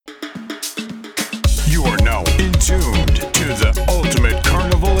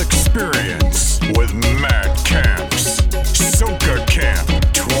experience with Mad Camps. Soca Camp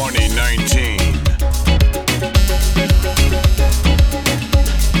 2019.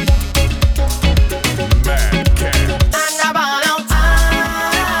 Mad Camps.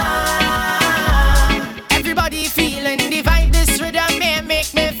 Everybody feeling the vibe, this rhythm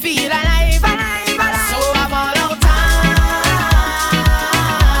make me feel alive. So I'm all out.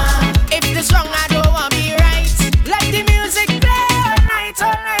 If this wrong, I don't want me right. Let the music play all night,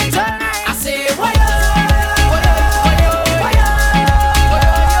 all night, all night. I say,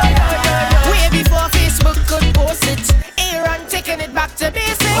 way before Facebook could post it, Aaron taking it back to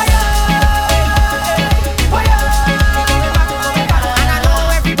basics. And I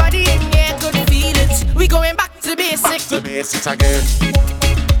know everybody in here could feel it. We going back to basics. Back to basics again.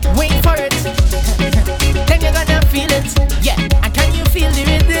 Wait for it, then you're gonna feel it. Yeah, and can you feel the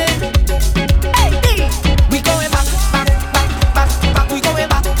rhythm? Hey, hey. We going back, back, back, back, back. We going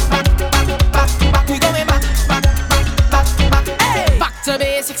back, back, back, back, back. We going back, back, back, back, back. Hey, back to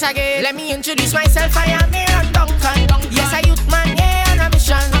basics again. Let me introduce myself. I am Aaron Duncan. Yes, a youth man, yeah, on a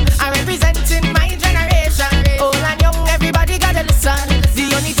mission. I'm representing my generation. Old and young, everybody gotta listen.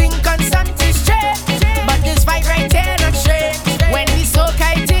 The only thing constant is change, but this vibe right here not strange. When we so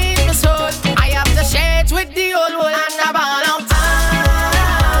kite in the soul, I have to share it with the old world and the ball out.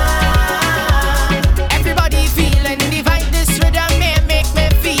 Everybody feeling the vibe, this rhythm make me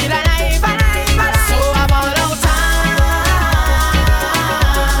feel alive. So I'm all out.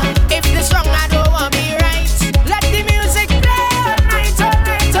 If this wrong, I don't want me right. Let the music play all night, all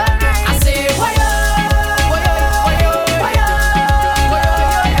night, all night. I say,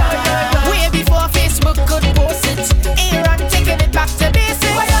 way before Facebook could post it, Aaron taking it back to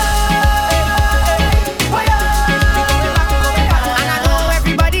basics. And I know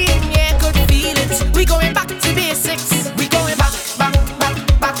everybody in here could feel it. We going back to basics. We going back, back, back,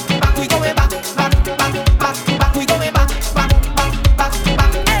 back, back. We going back, back, back, back, back. We going back, back, back, back,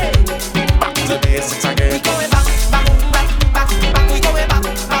 back. Hey, Back to basics again. we going back, back, back, back, back. We going back,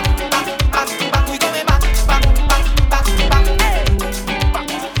 back, back, back, back. We going back, back, back, back, back. Hey.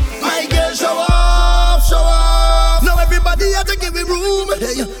 My girl, show off, show off. Now everybody have to give me room.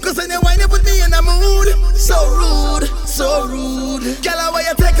 Hey, cause when you whine, you put me in a mood. So rude, so rude. Girl, I want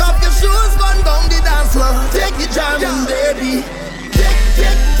you take off your shoes, run down the dance floor. Take the jam, baby.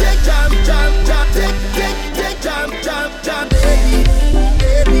 Take jam, jam, jam. Take jam, jam, jam, baby.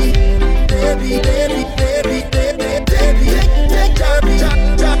 Baby, baby, baby, baby, baby, baby. Take jam,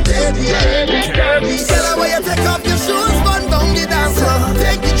 jam, jam, baby, baby, baby. Girl, I want you take off your shoes, run down the dance floor.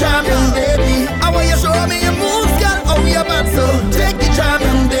 Take the jam, baby. I want you show me your moves, girl. Oh, you're bad, so take the jam,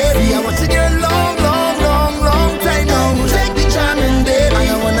 baby. I want you here long, long, long, long time now. Take the jam, baby.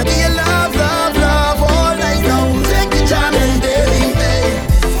 I wanna give you love, love, love all night now. Take the jam, baby.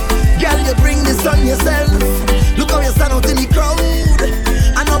 Girl, you bring this on yourself. Look how you stand out in the crowd.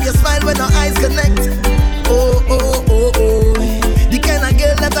 I know you smile when our eyes connect. Oh, oh, oh, oh. The kind of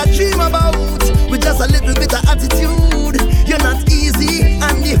girl that I dream about. With just a little bit of attitude. You're not easy,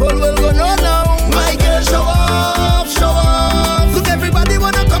 and the whole world gon' know now. My girl, show off, show off. Look, everybody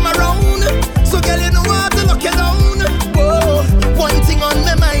wanna come around. So girl, you know how to lock you down. Whoa, one thing on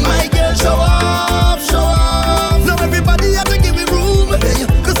my mind. My girl, show off, show off. Now everybody have to give me room.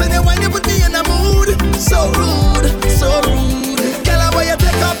 Cause when you whine, you put me in a mood. So rude, so rude. Girl, I want you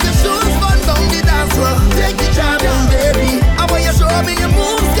take off your shoes, run down the dance floor. Take the jam, baby. I want you show me your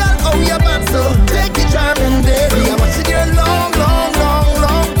moves, girl. Oh, you're bad, so take the jam, baby. I want you there long, long, long,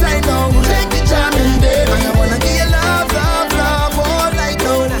 long time now. Take the jam, baby. I wanna give you love, love, love all night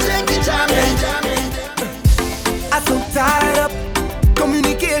now. Take the jam, jam, I'm so tied up,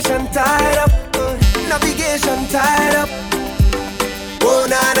 communication tied up, navigation tied up. Oh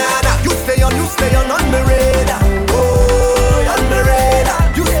na na na, you stay on my radar. Oh, on my radar.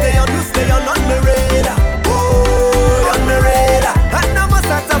 You stay on my radar. Oh, on my radar. And I must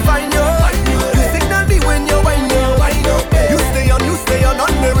have to find you. You signal me when you whine you. You stay on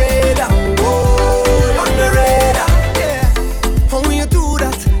my radar. Oh, on my radar. Yeah. How you do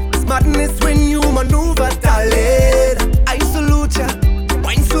that? It's madness when you maneuver, darling. I salute ya.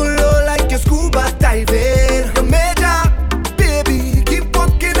 Wine so low like your scuba diving. The major, baby, keep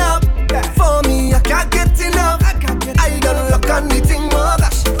walking up. For me, I can't get enough. I don't look on the thing, more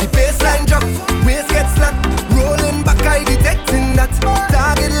gosh. The baseline drop, waist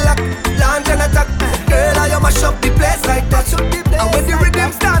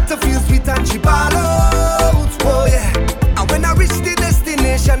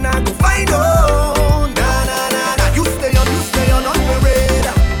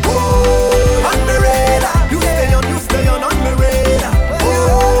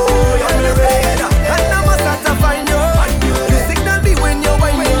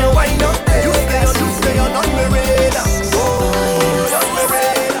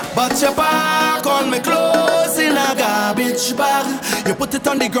But you park all my clothes in a garbage bag. You put it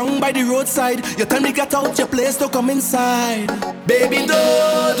on the ground by the roadside. You tell me get out your place to come inside. Baby,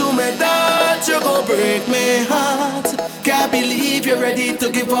 don't do me that, you go break my heart. Can't believe you're ready to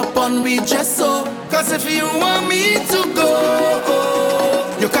give up on me just so. Cause if you want me to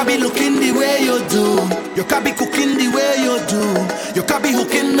go, you can't be looking the way you do. You can't be cooking the way you do. You can't be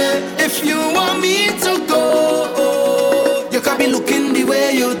hooking me if you want me to go. You can't be looking the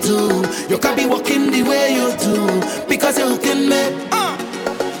way you do. You can't be walking the way you do. Because you're hooking me.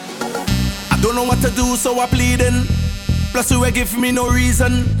 I don't know what to do, so I'm pleading. Plus you will give me no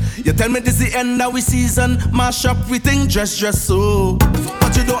reason. You tell me this the end of we season. Mash up we think dress so.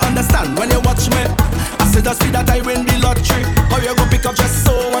 But you don't understand when you watch me. I said just be that I win the lottery. Or you go pick up just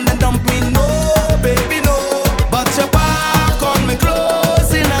so and then dump me. No, baby, no. But you pack on me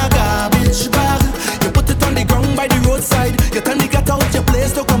clothes in a garbage bag. You put it on the ground by the roadside. You tell me get out your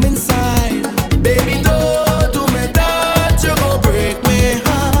place to come inside. Baby, don't do me that, you go break my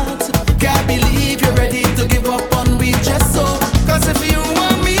heart. Can't believe you're ready to give up on me just so. Cause if you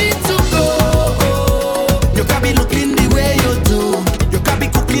want me to go, you can't be looking the way you do. You can't be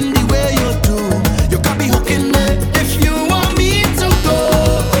cooking the way you do. You can't be hooking me if you want me to go.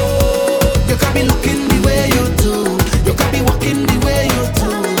 You can't be looking the way you do. You can't be walking the way you do.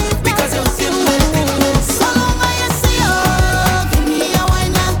 Because you're hooking me. So long I see you, give me a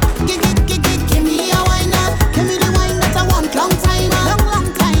wine now. Give me a wine now. Give me the wine that I want long time. Long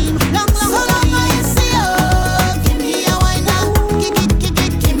time. So long I see you, give me a wine now. Give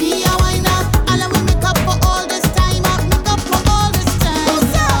me a wine now. All we make up for all this time. Make up for all this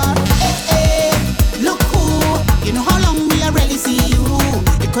time. Hey, look cool. You know how long we are really see you.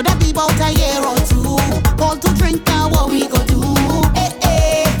 It could have been about a year or two. Call to drink now, what we go do?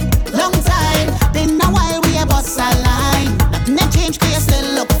 Hey, long time. Been a while we a bust a line. Nothing that changed, 'cause you still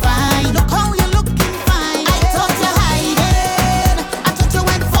look fine. Look how you looking fine. I thought you hiding. I thought you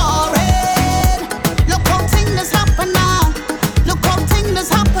went foreign. Look how things happen now. Look how things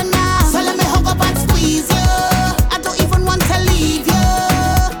happen now. So let me hug up and squeeze you. I don't even want to leave you.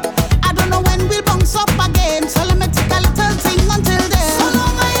 I don't know when we'll bounce up again. So let me take a little thing until then. So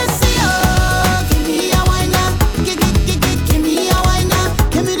long I see you, give me a wine now. Give me a wine now.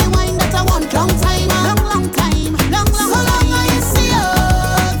 Give me the wine that I want long time. Long time. So long I see you,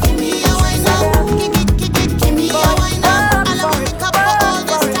 give me a wine now. Give me a wine now. And let me make up for all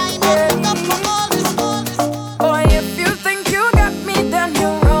this time. Make up for all this. Boy, if you think you got me, then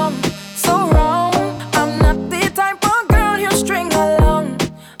you're wrong, so wrong. I'm not the type of girl you string along.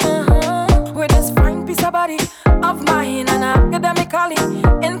 With this fine piece of body of mine and academically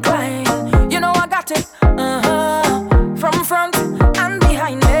inclined. You know I got it, from front and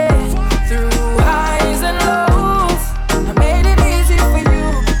behind me. Through highs and lows, I made it easy for you.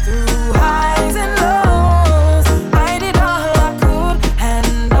 Through highs and lows, I did all I could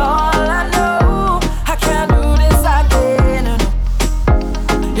and all I know. I can't do this again. No.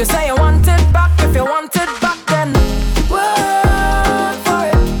 You say you want it back, if you want it back, then work for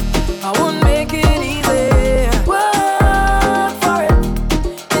it. I won't make it easy. Work for it.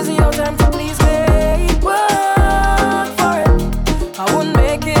 Is it your time to please me? Work for it. I won't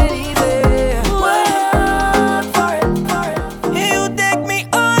make it easy. Work for it. You take me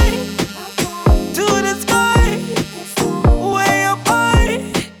high to the sky, way up high.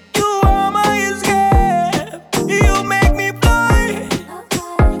 You are my escape. You make me fly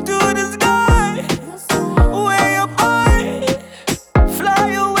to the sky, way up high. Fly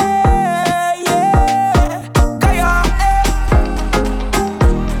away, yeah. Kaya,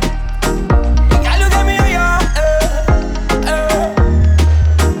 Girl, you get me, yeah,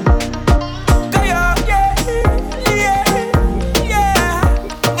 Kaya, yeah.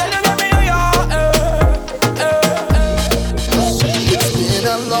 Girl, you get me, yeah, It's been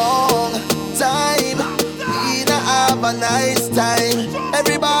a long time. We not have a nice time.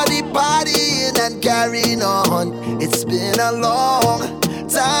 Everybody partying and carrying on. It's been a long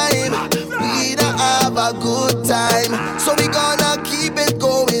time. We not have a good time. So we gonna keep it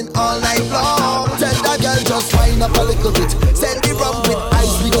going all night long. Tell that girl just wind up a little bit. Send the rum with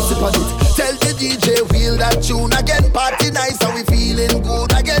ice, we go sip on it. Tell the DJ wheel that tune again. Party nice and we feeling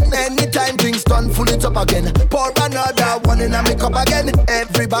good again. Anytime drinks done, full it up again. Pour another one in a make up again.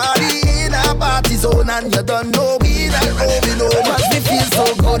 Everybody in a party zone and you don't know we not going home. Cause we feel so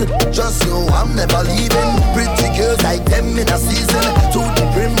good. Just know I'm never leaving. Pretty girls like them in a season. To the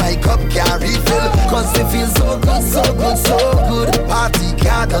brim my cup can't refill. Cause they feel so good, so good, so good. Party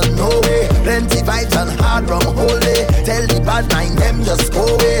can't no way. Plenty vibes and hard rum holy. Tell the bad mind them just go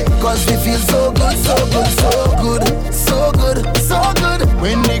away. Cause we feel so good, so good, so good. So good, so good.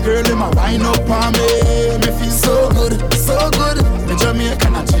 When the on me. Me feel so good, so good. The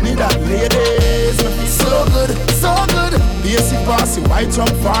Jamaican and Trinidad ladies. Me feel so good, so good. Basic bossy white rum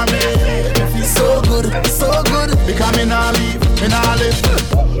for me. Me feel so good, so good. Because me nah leave, me nah live.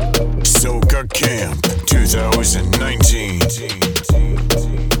 Soca Camp 2019.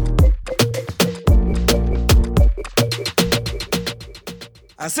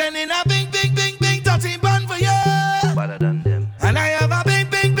 I'm sending a big, big, big, big dirty band for you. Better than them. And I have a big,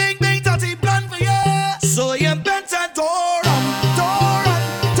 big, big, big dirty plan for you. So you better door run.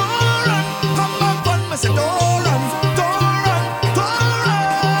 Come on, fun, me say door run.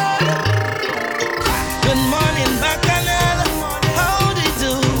 Good morning, Bacchanal. How do you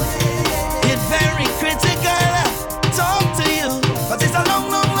do? It's very critical. Talk to you, but it's a long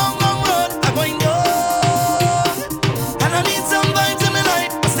road I'm going on. And I need some vibes in my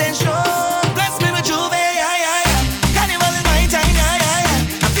life. I stay strong. Bless me with Juve, Carnival is my time,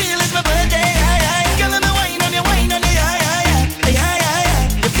 I feel it's my birthday, Girl, let me wine on you,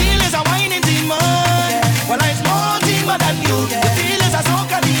 You feel it's a whining demon. Well, I'm more demon than you. You feel it's a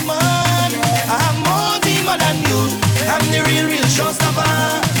soca demon. I have more demon than you. I'm the real showstopper.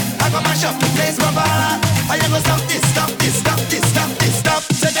 I go mash up the place, Baba. I am gonna stop this.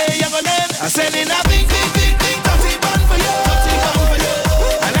 Today you're gonna end. I'm sending a big, big, big, big dirty band for you.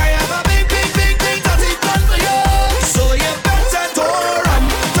 And I have a big, big, big, big dirty plan for you. So you better door run.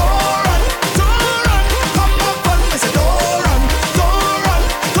 Come on, fun, I say door run.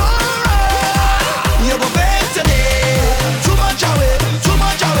 You go beg today, too much away.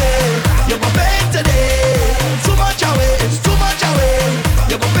 You go beg today, too much away.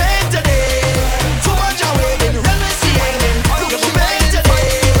 You go beg today, too much away. Let me see it. You go beg today,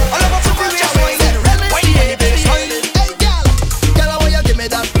 all over too much away. Let me see it. Hey, girl, I want you give me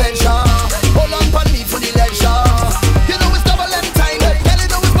that pleasure. Hold on for me for the leisure. You know it's doubling time. Girl, you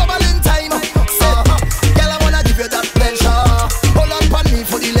know it's bubbling time. Girl, I wanna give you that pleasure. Hold on for me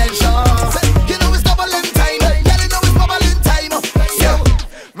for the leisure. You know it's doubling time. Girl, you know it's bubbling time.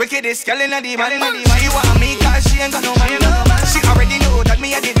 Wicked is girl inna the man. She want me 'cause she ain't got no man. She already know that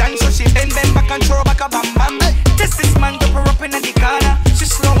me a the dance, so she bend back and throw back a bam bam. Test this man, go her up inna the corner. She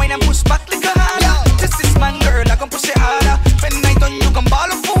slow wine and push back like a harder. Test this man, girl, I can push it harder. When I done, you can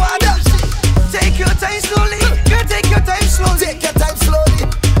ball up for water. Take your time slowly, girl, take your time slowly. Take your time slowly.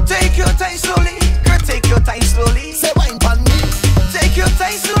 Take your time slowly, girl, take your time slowly. Say wine pon me. Take your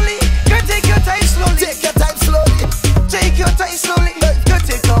time slowly, girl, take your time slowly. Take your time slowly. Take your time slowly, girl,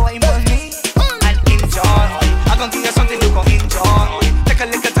 take your wine on me and enjoy. I'm gonna give you something you can enjoy. Take a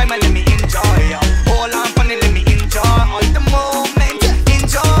little time and let me enjoy. Hold on, funny, let me enjoy the moment.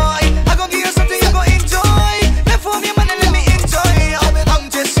 Enjoy. I'm gonna give you something you can enjoy. Left home your man and let me enjoy. I'm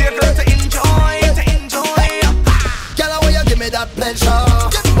just here, girl, to enjoy. Girl, I want you give me that pleasure.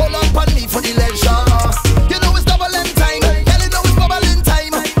 Hold on pon me for the leisure. You know it's doubling time. Girl, you know it's bubbling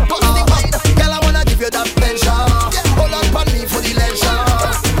time. Girl, I wanna give you that pleasure. Hold on pon me for the leisure.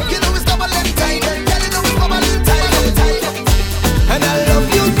 You know it's doubling time. Girl, you know it's bubbling time. And I love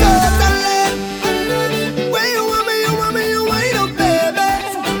you totally. When you want me, you wind up, baby.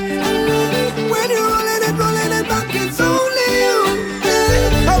 When you're rolling it back, it's only you.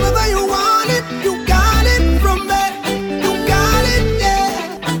 However you want it, you got it from me. You got it, yeah.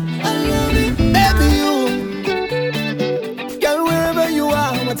 I love it, baby, you. Girl, wherever you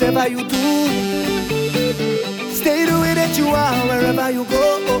are, whatever you do, stay the way that you are, wherever you go.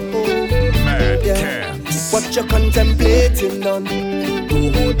 Mad Yeah. Camps. What you're contemplating on,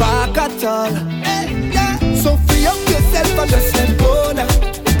 don't hold back at all. Yeah. So free up yourself and just let go now.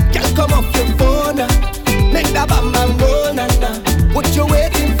 Girl, come off your phone now. Make that bam bam go na na. What you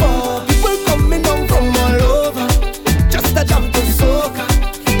waiting for? People coming down from all over. Just a jump to soca.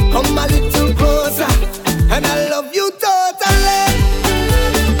 Come a little closer. And I love you totally.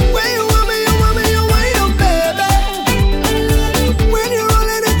 When you want me, you wind up, baby. When you're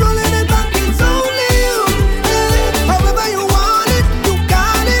rolling it back, it's only you. However you want it, you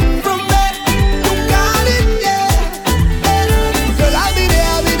got it from me. You got it, yeah.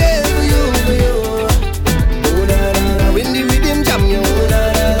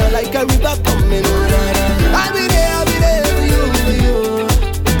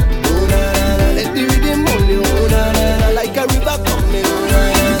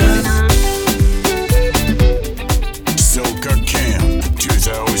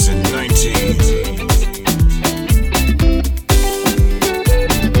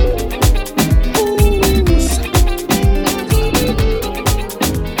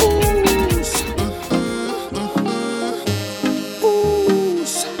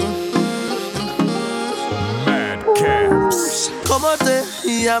 Pásate,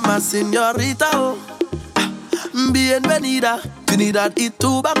 llama señorita, oh. Bienvenida, Trinidad y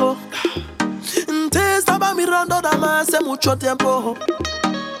Tobago. Te estaba mirando dama hace mucho tiempo.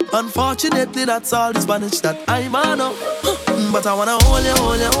 Unfortunately, that's all the Spanish that I know. But I wanna hold you,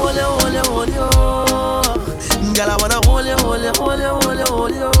 hold you, hold you, hold you, hold you. Girl, I wanna hold you, hold you, hold you, hold you,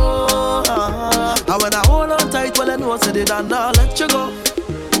 hold you. I wanna hold on tight while I know I did and I'll let you go.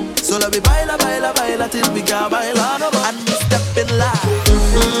 So let me baila, baila, baila till we can't baila no more. And we step in line.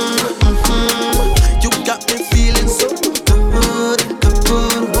 You got me feeling so good,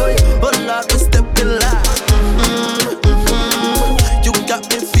 good, boy. Oh Lord, we step in line. You got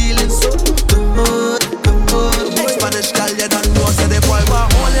me feeling so good, good, boy. Spanish girl, you don't know, say the boy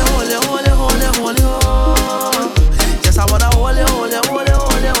want hold you, hold you, hold you, hold you, hold you. Yes, I wanna hold you, hold you, hold you,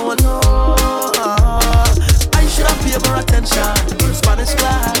 hold you, hold you. I should have paid more attention to Spanish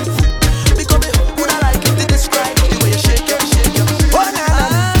class. Because me would I like it to describe the way you shake your, shake your. Oh na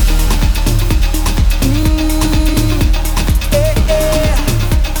na.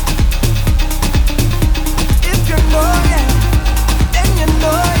 If you know, yeah, then you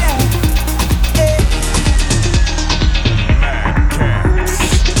know, yeah.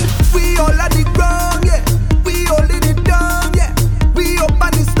 We all at the ground, yeah. We holding it down, yeah. We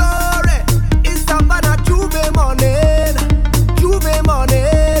open the story. It's Savannah Juve morning, Juve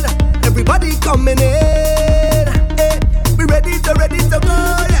morning. Everybody coming in, eh. We ready to go,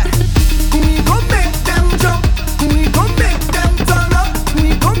 yeah. We gon' make them jump, we gon' make them turn up,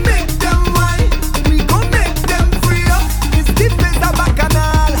 we gon' make them whine, we gon' make them free up. This deep is a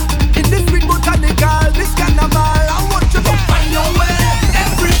bacchanal, in this sweet botanical, this carnival. I want you to find your way.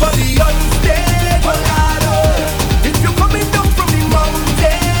 Everybody on stage, oh God, oh. If you're coming down from the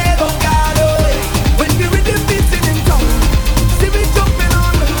mountain, oh God, oh. When the rhythm beating in town, see me jumping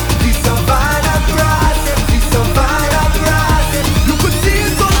on the savannah grass, the savannah grass. You could see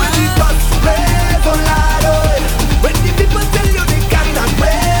it already past red, oh Lord, oh. When the people tell you they cannot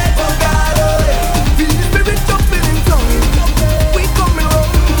wait, oh God, oh. Feel the spirit jumping in town. We coming round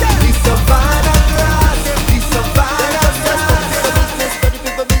the savannah grass, the savannah grass. Study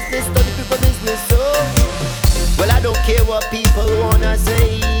people business, so. Well, I don't care what people wanna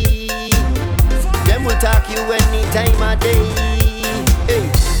say. Them will talk you any time of day. Hey,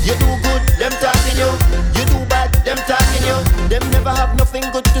 you do good, them talking you. You do bad, them talking you. Them never have nothing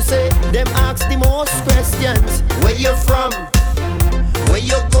good to say. Them ask the most questions. Where you from? Where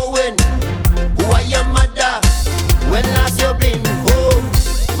you going? Who are your mother? When last you been home?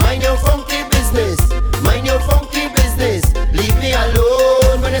 Mind your funky business. Mind your funky business. Leave me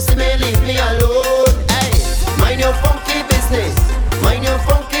alone. When you see me, leave me alone. Hey, mind your funky business. Mind your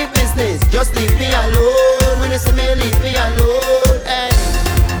funky business. Just leave me alone. When you see me, leave me alone. Hey.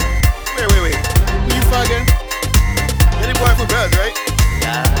 Wait. You fucking. Any boy for girls, right?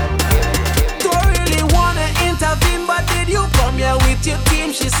 Don't really wanna intervene, but did you come here with your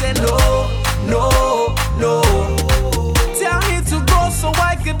team? She said no, no, no. Tell me to go so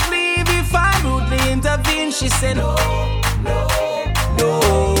I could leave if I rudely intervene. She said no, no, no.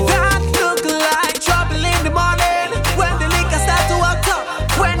 That look like trouble in the morning when the liquor start to act up,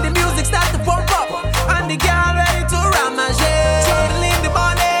 when the music start to pump up, and the girl ready to ramage. Trouble in the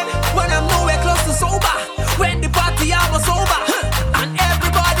morning when I'm nowhere close to sober, when the party hour was over, and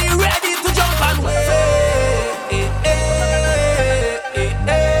everybody ready to jump and wave.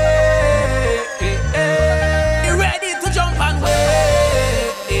 Ready to jump and wave.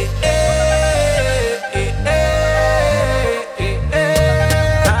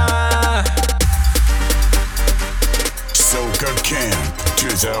 Soca Camp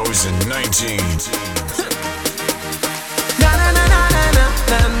 2019.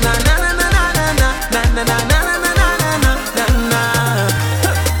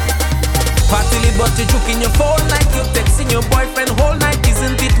 Partly but you juke in your phone like you're texting your boyfriend whole night.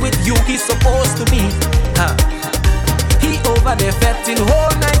 Isn't it with you he's supposed to be? He over there fetting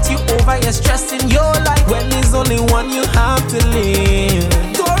whole night. You over here stressing your life when there's only one you have to live.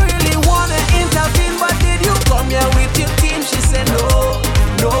 Don't really wanna intervene, but did you come here with your team? She said no,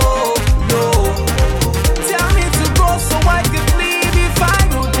 no, no. Tell me to go so I could leave if I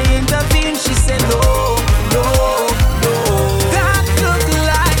would intervene. She said no, no, no. That look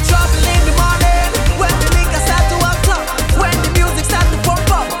like trouble in the morning when the liquor start to act up, when the music start to pump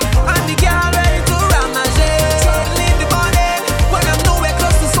up, and the girl ready to ramage. Trouble in the morning when I'm nowhere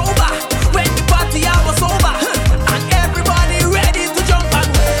close to sober, when the party hour was over, and every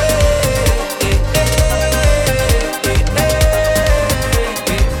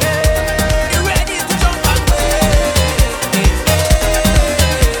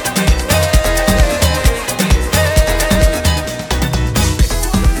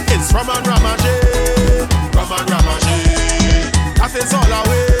Raman Ramaje, Raman Ramaje. That is all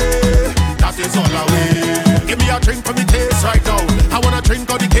away, that is all away. Give me a drink for me taste right now. I wanna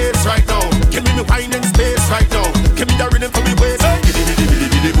drink all the case right now. Give me wine and space right now. Give me the rhythm for me waist. Bidi bidi bidi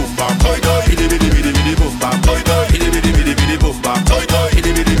bidi boom bam, toy toy. Bidi bidi bidi bidi boom bam, toy toy. Bidi bidi bidi bidi boom bam, toy toy.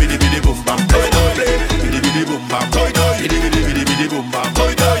 Bidi bidi bidi bidi boom bam, toy toy. Bidi bidi boom bam, toy toy. Bidi bidi bidi bidi boom bam,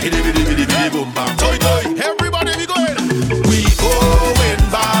 toy toy. Bidi bidi bidi bidi boom bam, toy toy. Everybody we going. We going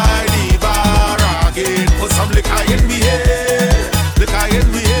by the bar again. Put some liquor in me head, liquor in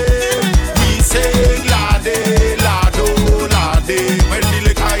me head. We sing lade, lado, lade. When the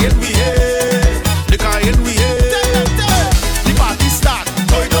liquor in me head, liquor in me head. The party start,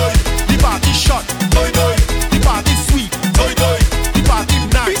 toy toy. The party shot, toy toy. The party sweet, toy toy. The party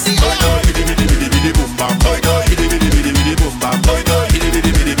nice, toy toy. Bidi bidi bidi bidi boom bam, toy toy. Bidi bidi bidi bidi boom bam, toy toy. Bidi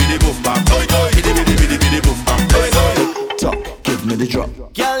bidi bidi bidi boom bam, toy toy. Bidi bidi bidi bidi boom bam, toy toy. Talk, give me the drop.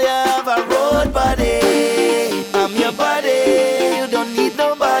 Girl, you have a road body. I'm your body. You don't need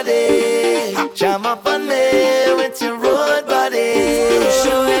nobody. Jam up on me with your road body.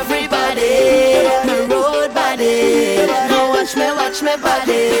 Show everybody my road body. Now watch me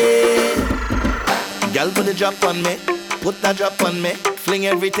body. Girl, put the drop on me. Put that drop on me. Fling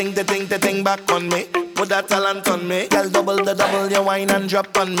everything, the thing back on me. Put that talent on me. Girl, double the double, your wine and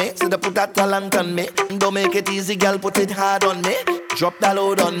drop on me. So they put that talent on me. Don't make it easy, girl, put it hard on me. Drop that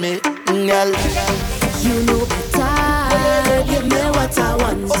load on me, girl. You know better. Give me what I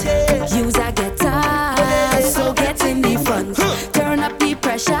want. Use a guitar, so get in the front. Turn up the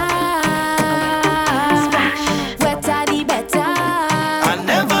pressure. Wetter the better. I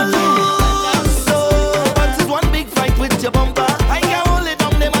never lose, no. But it's one big fight with your bumper. I can't hold it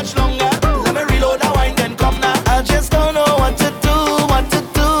down there much longer. Let me reload the wine, then come now. I just don't know what to do, what to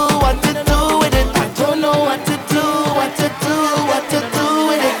do, what to do with it. I don't know what to do, what to do, what to do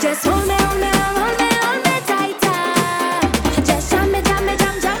with it. Just hold me tighter. Just jam me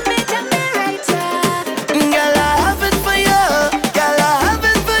right here. Girl, I have it for you. Girl, I have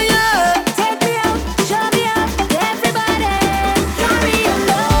it for you. Take me out, show me up, everybody. Carry a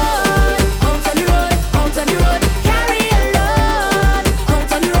load, out on the road, out on the road. Carry a load,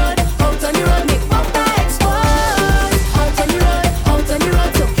 out on the road, out on the road. Make bumper explode. Out on the road, out on the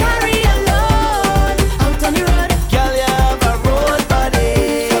road. So carry a load, out on the road. Girl, you have a road body.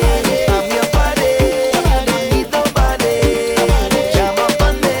 I'm your body. I don't need nobody. Jam up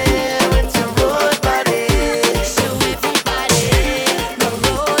on me with your road body. Show everybody my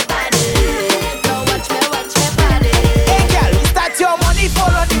road body. Now watch me body. Hey girl, is that your money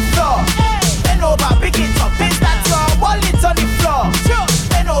fall on the floor? Bend over, pick it up. Is that your wallet on the floor?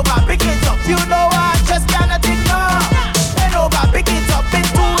 Bend over, pick it up. You know I just cannot ignore. Bend over, pick it up. It's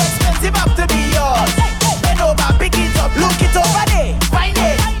too expensive up to be yours. Bend over, pick it up. Look it over there. Find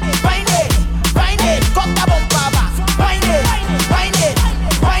it, find it, find it. Cock the bumper back. Find it, find it,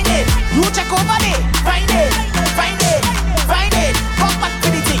 find it. You check over there. Find it, find it, find it. Cock back to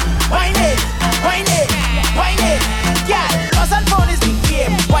the thing. Find it, find it, find it. Yeah, lost and found is the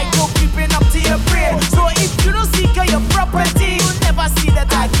game. Why go creeping up to your brain? So if you don't seek your property, you'll never see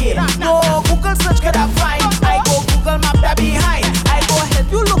that again. No Google search could I find. I go Google map that behind. I go help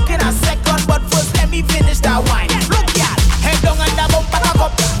you look in a second, but first let me finish that wine. Look, yeah, head down and the bumper cock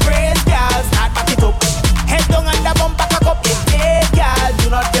up. Praise girl, start back it up. Head down and the bumper cock up. Hey girl, do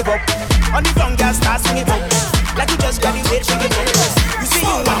not give up. On the front girl, start sing it up. Like you just got the weight, shake it up. You see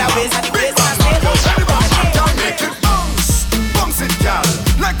you on the waist and the waist and stay up. Girl, make it bounce, bounce it, girl.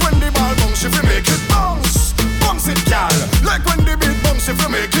 Like when the ball bounce, if you make it bounce, bounce it, girl. Like when the beat bounce, if you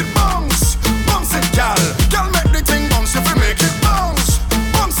make it bounce, bounce it, girl. Girl, make the thing bounce, if you make it bounce,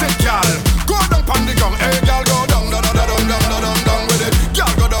 bounce it, girl. Go down pon the ground, hey girl, go down, da da da down, down, down, down, down with it.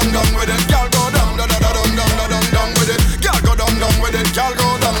 Girl, go down, down with it. Girl, go down, da da da down, down, down, down, down with it. Girl, go down, down with it. Girl, go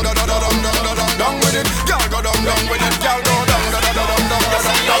down, da da da down, down, down, down, down with it. Girl, go down, down with it. Girl, go down, da da da down, down, down,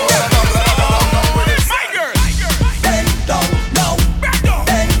 down, down, down, down. Bend down now, bend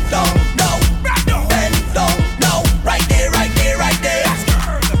down now,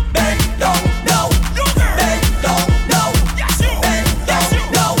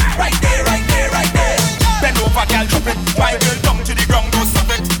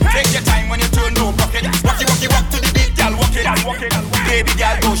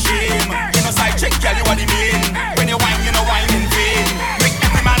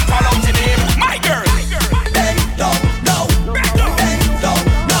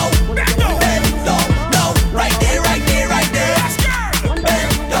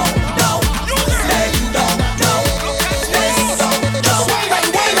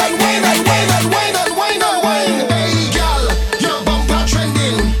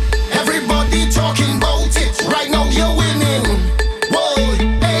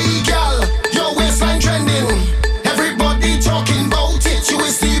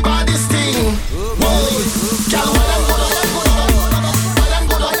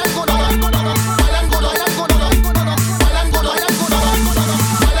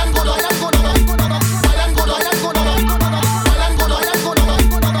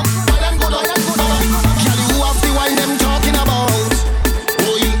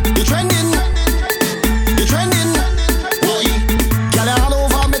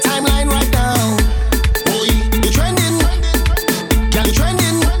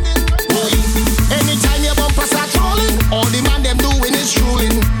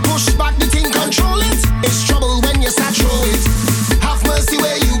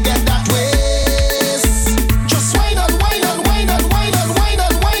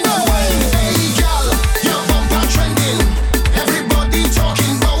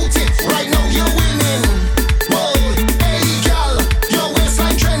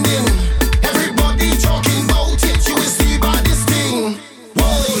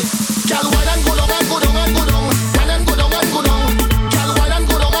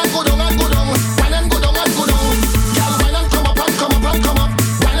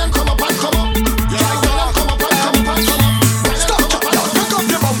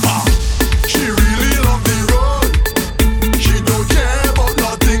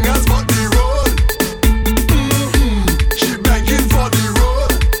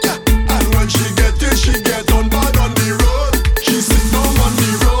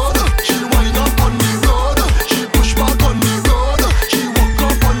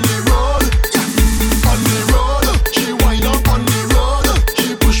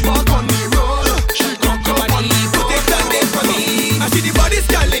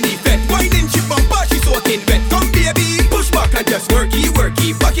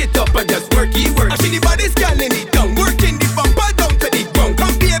 worky. Back it up and just worky, worky. I see the body scanning it down, working the bumper down to the ground.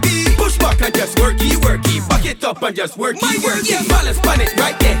 Come baby, push back and just worky, worky. Back it up and just worky, worky. Yeah. Balance pan it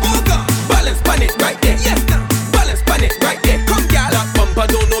right there. Oh God, balance pan it right there. Yes, now. Balance pan it right there. Come gal, that bumper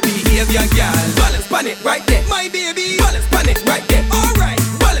don't know behavior, gal. Balance pan it right there, my baby. Balance pan it right there. Alright,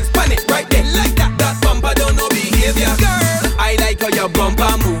 balance pan it right there, like that. That bumper don't know behavior, girl. I like how your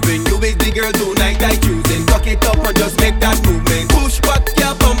bumper moving. You is the girl tonight I choosing. Tuck it up and just make that movement. Push back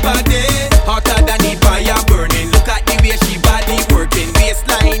your bumper there, hotter than the fire burning. Look at the way she body working.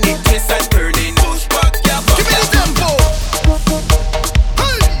 Waistline it twists and turning. Push back your bumper. Give me the tempo.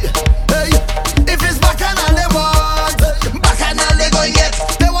 Hey, hey. If it's bacchanal they want, bacchanal they gon' get.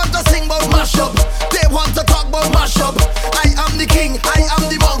 They want to sing about mash up. They want to talk about mash up. I am the king, I am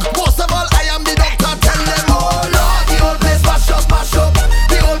the monk. Most of all, I am the doctor. Tell them, oh Lord, the whole place mash up, mash up.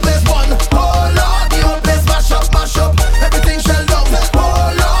 The whole place one. Oh Lord, the whole place mash up, mash up. Everything shell down.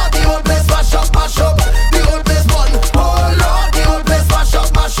 Oh Lord, the whole place mash up, mash up. The whole place one. Oh Lord, the whole place mash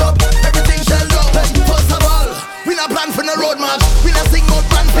up, mash up. Everything shell down. First of all, we not plan for the road march. We not sing about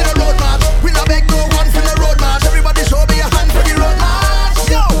plan for the road march. We not beg no one for the road march. Everybody show me a hand for the road march.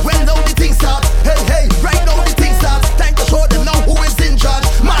 Yo, when now the thing start? Hey, hey, right now the thing starts. Time to show them now who is in charge.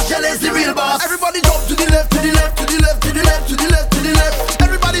 Marshall is the real boss. Everybody jump to the left, to the left, to the left, to the left, to the left, to the left.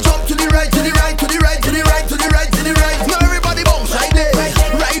 Everybody jump to the right, to the right, to the right, to the right, to the right, to the right. Now everybody bounce right there,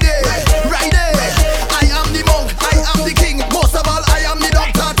 right there, right there. I am the monk, I am the king. Most of all, I am the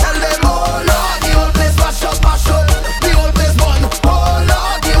doctor. Tell them, oh Lord, the whole place mash up, mash up. The whole place one. Oh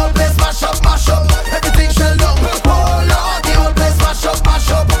Lord, the whole place mash up, mash up. Everything shell down. Oh Lord, the whole place mash up,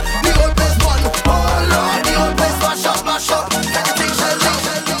 mash up. The whole place one. Oh Lord, the whole place mash up, mash up. Everything shell down.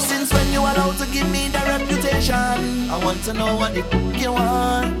 Since when you allowed to give me the reputation? I want to know what the you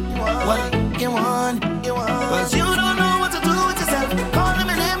want, what you want, cause you don't know what to do with yourself. Calling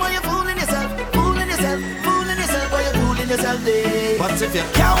my name while you're fooling yourself, fooling yourself, fooling yourself while you're fooling yourself there. But if you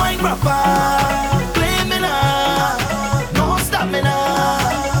can't wine proper, blame me now, no stop me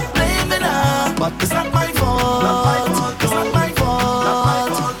now, blame me now. But it's not my fault, it's not my fault,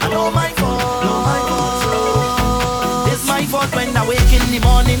 I know my fault. It's my fault when I wake in the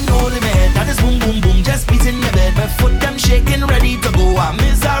morning, holy man, that is boom boom boom, just beating my bed. My foot them shaking, ready to go. I'm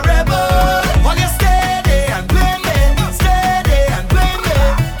miserable. While you stay there and blame me, stay there and blame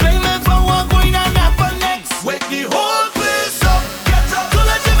me for what going on happen next. Wake the whole place up, get up, to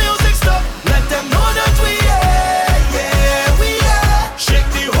let the music stop. Let them know that we are. Shake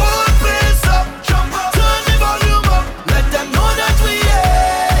the whole place up, jump up, turn the volume up. Let them know that we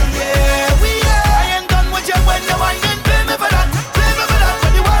are. I ain't done with you when you whine and blame me for that. Blame me for that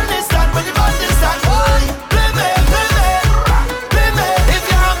when the world is start, when the band is start. Blame me. If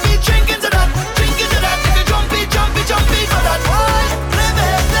you have me drinking to that. If you jumpy for that. Blame me.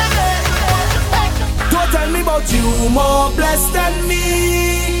 Don't tell me about you more blessed than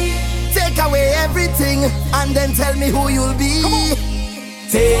me. Take away everything and then tell me who you'll be.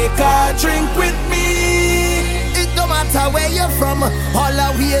 Take a drink with me. It don't matter where you're from, all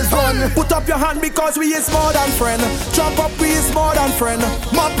our we is one. Put up your hand because we is more than friend. Jump up, we is more than friend.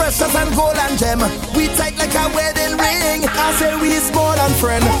 More precious than gold and gem. We tight like a wedding ring. I say we is more than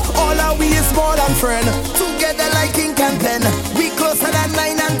friend. All our we is more than friend. Together like ink and pen. We closer than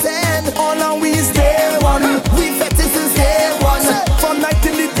 9 and 10. All our we is day one. We fed it since day one. From night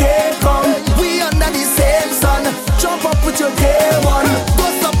till the day come. We under the same sun. Jump up with your day one. Go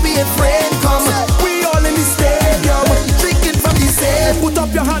stop me a friend come. We all in the stadium. Drinking from the same. Put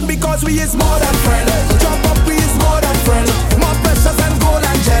up your hand because we is more than friend. Jump up, we is more than friend. More precious than gold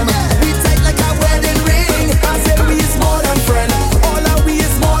and gem. We tight like a wedding ring. I say we is more than friend. All our we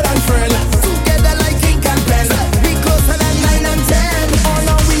is more than friend. Together like ink and pen. We closer than 9 and 10. All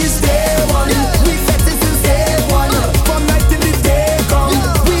our we is day one. We fed it since day one. From night till the day come.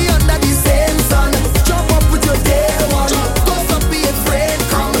 We under the same sun. Jump up with your day one. Go stop be afraid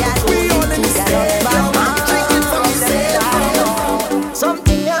come. We all in the stadium. Drinking from the same sun.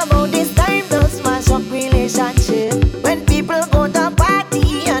 Something about this time does smash up relationship. When people go to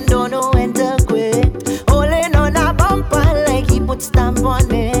party and don't know when to quit, holding on a bumper like he put stamp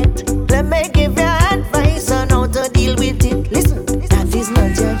on it. Let me give you advice on how to deal with it. Listen, that is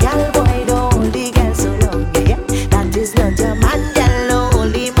not your gal, boy, don't hold the girl so long. Yeah, that is not your man, gal, don't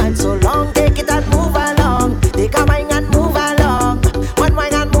hold the man so long. Take it and move along. Take a wine and move along. One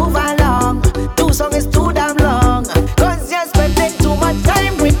wine and move along. 2 songs is too damn long. Cause you're spending too much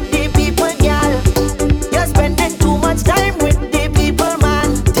time with the people, gal. You're spending too much time with the people,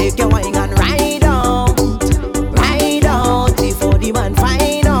 man. Take your wine and ride out before the man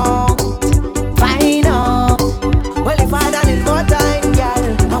find out. Well, if I done it more time,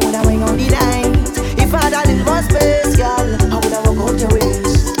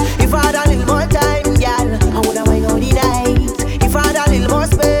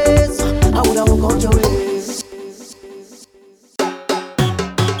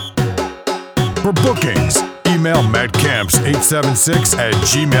 For bookings, email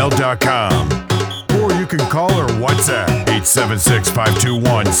mattcamps876@gmail.com. Or you can call or WhatsApp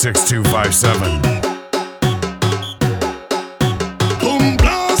 876-521-6257. Boom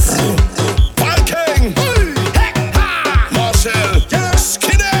blast, Viking, Marshall,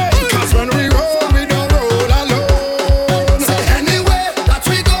 Skinny. 'Cause when we roll, we don't roll alone. Say anywhere that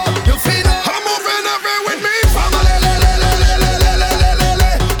we go, you feel it. I'm moving every with me, family.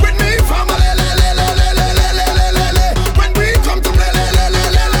 With me, family. When we come to play,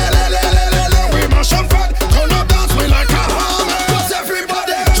 we mash up front, turn up dance, we like a hammer. 'Cause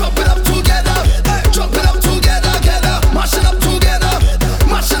everybody jump it up together, jump it up together, together, mash it up together,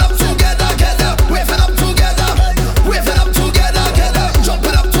 mash it up together, together, wave it up together, wave it up together, together, jump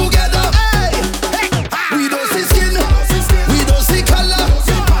it up together. Hey, we don't see skin, we don't see color,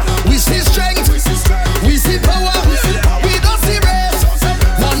 we see strength, we see power, we don't see race,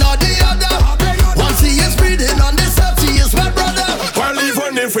 one or the other. Once he is breathing on this earth, he is my brother. Well,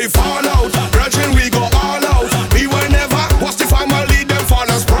 even if we fall out, brethren, we go all out. We will never watch the family, them fall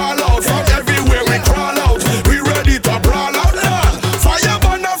and sprawl out. From everywhere we crawl out, we ready to brawl out. Fire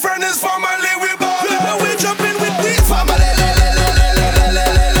burn, our friend is family, we ball out. We jumping with we family,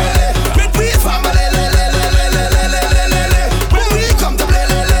 with we family. When we come to play,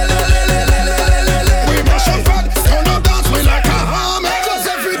 we mash up front, turn up dance, we like a hammer. 'Cause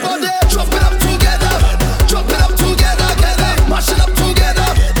everybody jump it up together, jump it up together, together, mash it up together,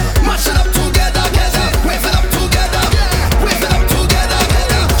 mash it up together, together, wave it up together, wave it up together,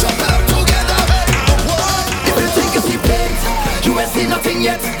 together, jump it up together. If you think you see paint, you ain't see nothing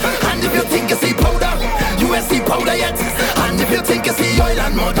yet. And if you think you see powder, you ain't see powder yet. And if you think you see oil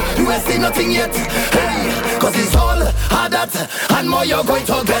and mud, you ain't see nothing yet. Hey, 'cause it's all hard that and more you're going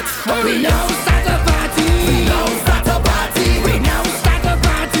to get. We now start a party. We now start a party. We now start a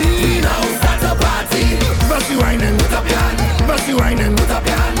party. We now start a party. Bossy whining, Put up your hand. bossy whining, Put up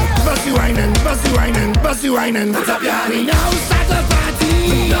your hand. bossy whining, bossy whining, bossy whining. Put up your hand. We now start a party.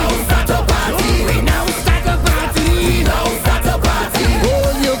 We now start a party. We now start a party. We now start a party.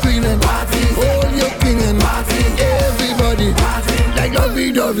 Hold your feeling, Party. hold your feeling, Party. everybody, Party. like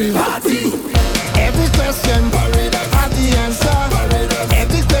lovey-dovey. Party. Every question, have the answer.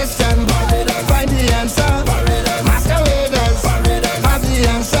 Every question, find the answer. Masqueraders, have the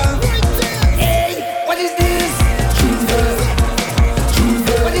answer. Hey, what is this?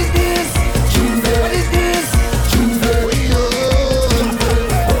 What is this? What is this?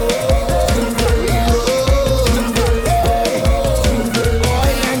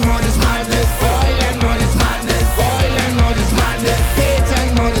 Oil and mud is madness. Oil and mud is madness. Oil and mud is madness. Hate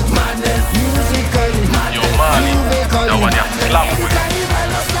and mud is madness. Musically,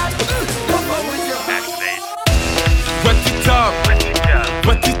 Wet it up,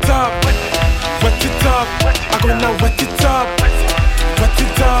 wet it up, wet it up. I gonna wet it up, wet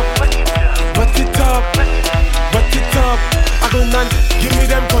it up, wet it up, wet it up. I gonna give me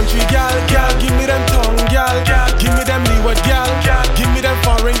them country gal, give me them tongue gal, give me them leeward gal, give me them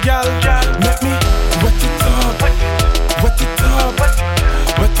foreign gal. Let me wet it up, wet it up, wet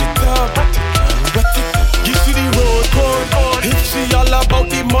it up, wet it. Give she the road code, if she all about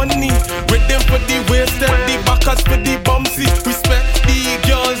the money, rhythm for the waist and the backers for the bumpsy. Respect the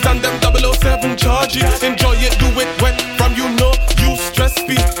girls and them 007 charges. Enjoy it, do it wet from you know you stress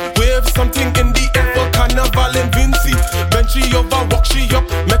me. Wave something in the air for carnival and Vincy. Bend she over, walk she up,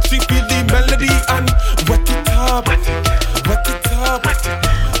 make she feel the melody and wet it up, wet it up, wet it up,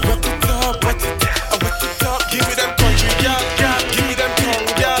 wet it up. Give me them country gal, give me them tongue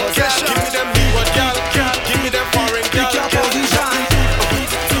gal, give me them leeward gal, give me them foreign gal.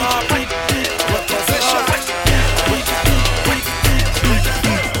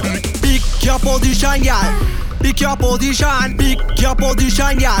 Pick your position, y'all. Pick your position, pick your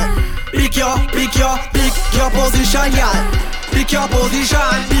position, y'all. Pick your position, y'all. Pick your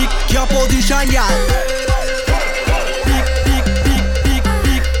position, pick your position, y'all.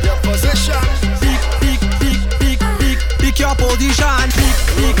 Pick your position. Pick your position, pick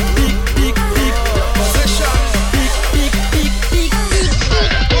Position.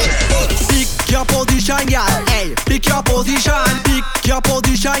 Pick your position, y'all. Hey, pick your position, pick your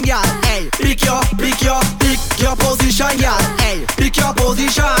position, y'all. Hey, pick your position, y'all. Hey, pick your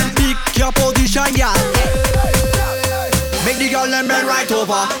position, y'all. Make the girl them bend right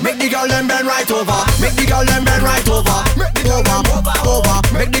over. Make the girl them bend right over. Make the girl them bend right over. Over.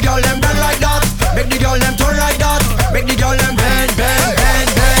 Make the girl them bend like that. Make the girl them turn like that. Make the girl them bend.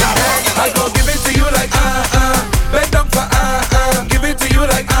 I go give it to you like bend down for give it to you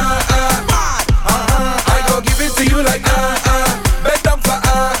like I go give it to you like bend down for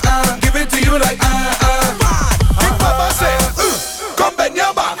give it to you like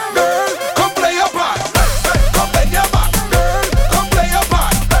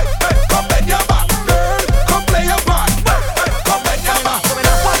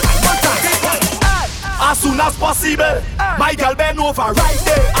soon as possible. My girl bend over right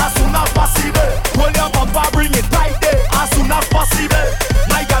there, as soon as possible. Hold your bumper, bring it right there, as soon as possible.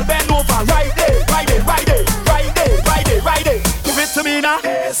 My girl bend over right there, right there, right there, right there, right there, right there. Give it to me now,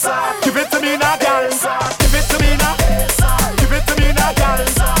 give it to me now, girl. Give it to me now, give it to me now, girl.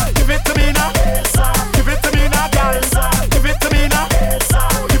 Give it to me now, give it to me now, girl. Give it to me now,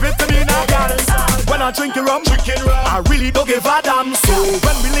 give it to me now, girl. When I drink rum, I really don't give a damn. So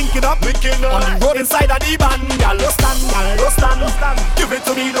when we link it up, on the road inside of the band, girl, don't stand, girl, don't stand. Give it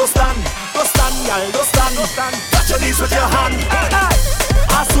to me, don't stand, girl, don't stand. Touch your knees with your hand.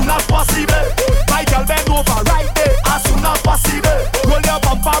 As soon as possible, my girl bend over right there. As soon as possible, roll your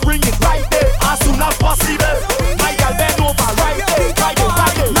bumper, bring it right there. As soon as possible, my girl bend over right there, right there,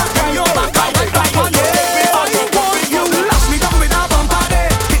 right there, right there, right there, right there.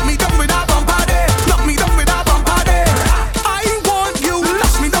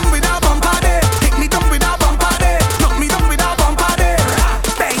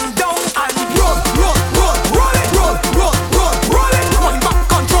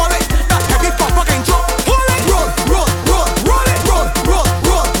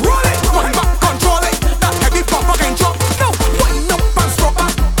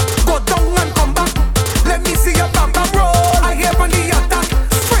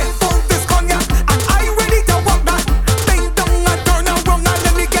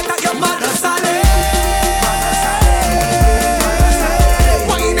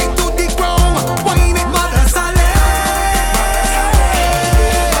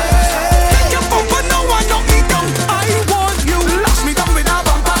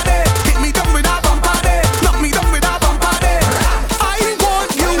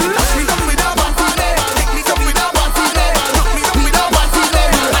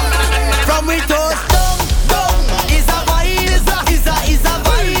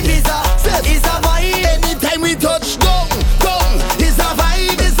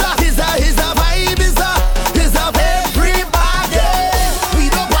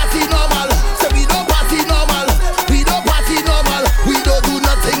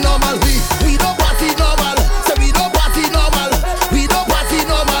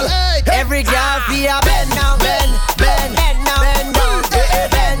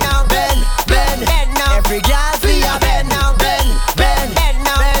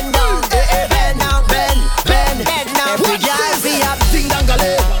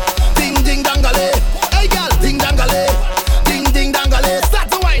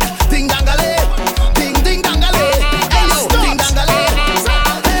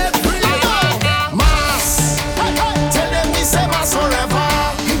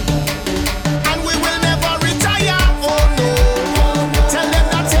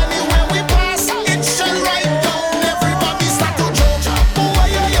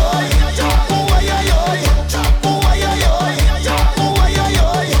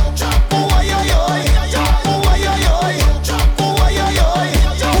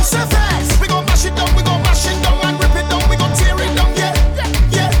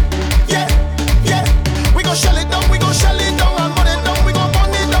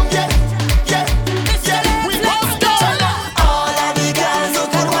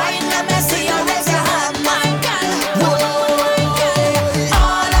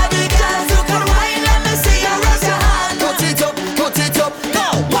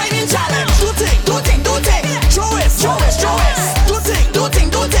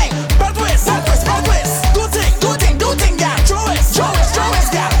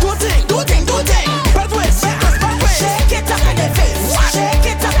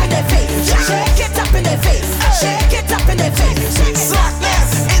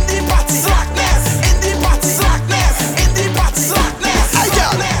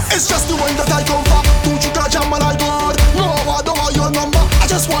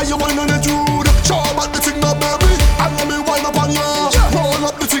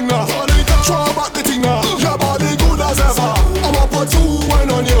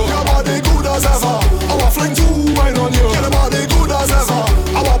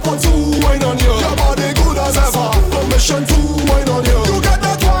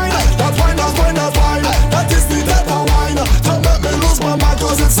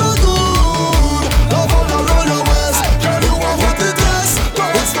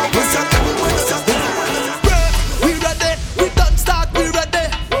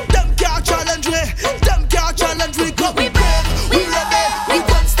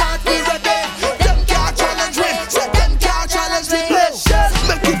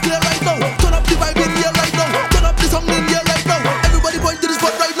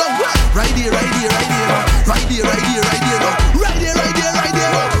 Right here, right here, right here, right here, right here, right here, right here, right here,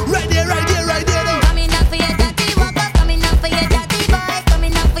 right here.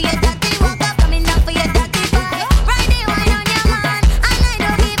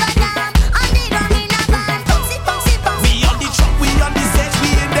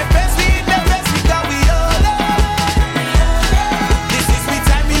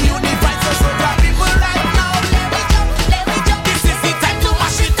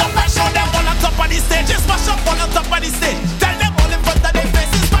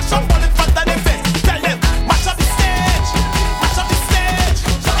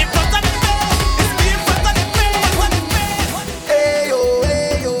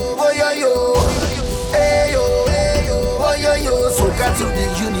 the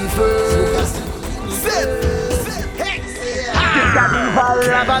universe. Carnival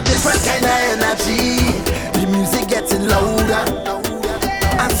have a different kind of energy. The music getting louder,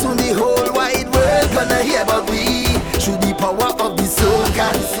 and soon the whole wide world gonna hear about we. Through the power of the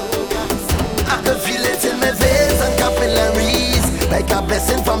soca, I can feel it in my veins and capillaries, like a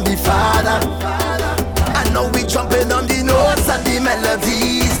blessing from the Father. And now we jumping on the notes and the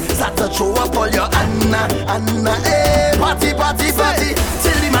melodies. Start to throw up all your Anna, hey. Party, party, party,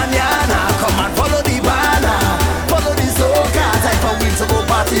 till the mañana. Come and follow the banner, follow the soca. Time for we to go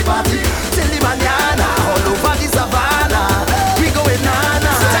party, party, till the mañana. All over the savannah, we going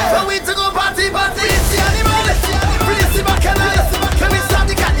nana. Time for we to go party, party. Release the animal, release the bacchanal. Let me start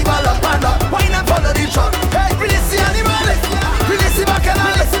the carnival up and up. Wine and follow the truck. Hey, release the animal, release the bacchanal.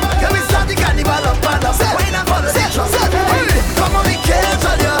 Let me start the carnival up and up. Wine and follow the truck. Come on, we can't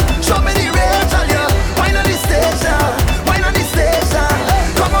tell you. Show me the rage, tell you. Wine on the station, wine on the station.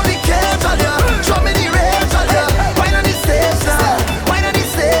 Come on, we can't tell you. Show me the rage, tell you. Wine on the station, wine on the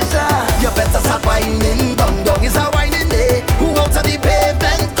station. You better start whining, dong dong is a whining day. Who out of the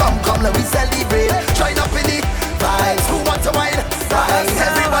pavement? Come, let me celebrate. Join up in the vibes. Who want to wine? Vibes,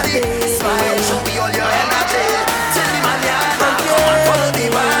 everybody. Smile, show me all your energy. Till the manana, come on, follow the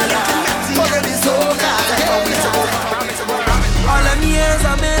banner. Follow the soca. All them years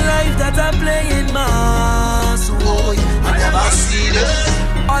of my life that I'm playing mass, oh, I never see this.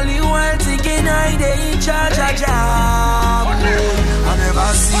 All the while thinking they in charge of job, oh, I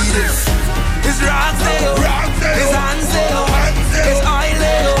never see this. It's Roxdale, it's Hansdale, it's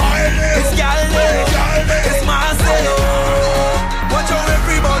Oileo, it's Galdeo, it's Marcelo. Watch out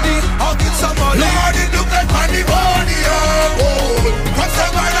everybody, I'll get somebody. Lord, it look like pandemonium, oh. From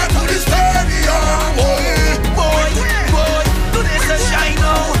Savannah to the stadium, oh. Shine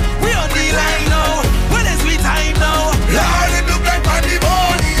now, we on the line now. When is we time now? Lord, it look like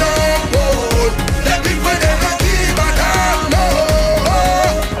pandemonium, oh. Let me put everything back down,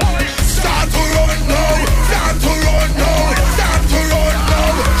 oh. Start to run now, start to run now, start to run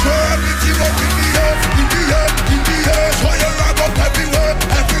now. Throw everything up in the air, in the air, in the air. Throw your rag up everywhere,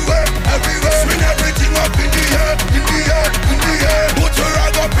 everywhere, everywhere. Swing everything up in the air, in the air, in the air. Put your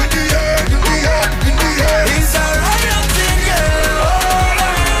rag up in the air, in the air, in the air. It's a riot thing, yeah.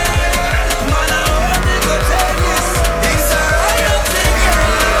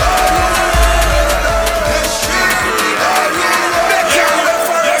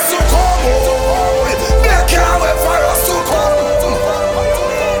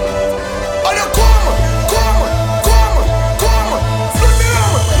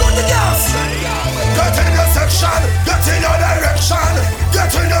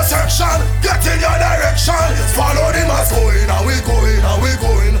 Get in your direction. Follow the mass going, and we going, and we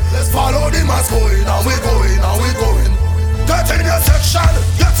going. Let's follow the mass going, and we going, and we going. Get in your section,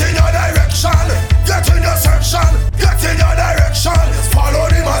 get in your direction. Get in your section, get in your direction. Let's follow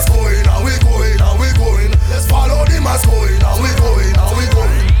the mass going, and we going, and we going. Let's follow the mass going, and we going, and we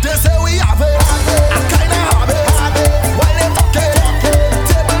going. They say we have it, I kinda have it. While they talking,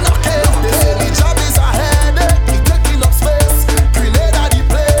 table knocking. They say the job is ahead, he taking up space. Grenada the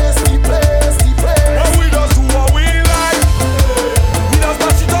place, the place, the place. And we just do what we like. We just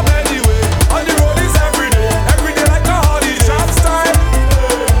mash it up anyway. On the road is every day like a holiday. Shop style.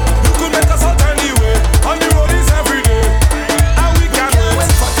 You could make us out anyway. On the road is every day, and we can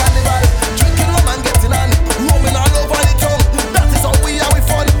Wait for carnival, drinking rum and getting on, roaming all over the town. That is how we are with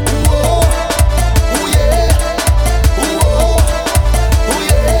fun. Whoa, oh yeah, whoa, oh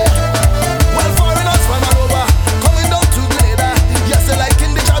yeah. Well, foreigners from all over, coming down to Grenada. Yes, they like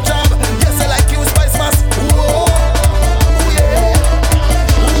in the job, yes, they like you spice mass. Whoa, oh yeah,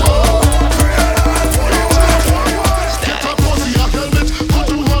 whoa. Get a pussy, a helmet, put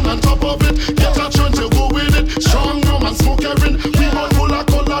you on top of it. Get a trend to go with it. Strong rum and smoke erin. We want full of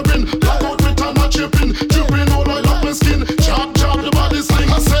coloring. Black out with and a chipping. Dripping all oil up my skin. Chop, chop, the body sling.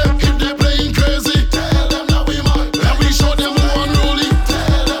 I say, if they playing crazy, tell them that we mad. Let we show them who unruly.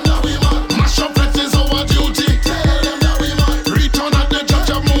 Tell them that we mad. Mash up it is our duty. Tell them that we mad. Return at the judge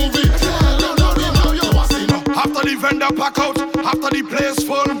of movie. Tell them that we mad. Yo, what's enough? After the vendor pack out, after the place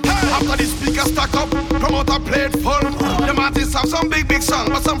full, after the speaker stack up, promoter played full. Them artists have some big song,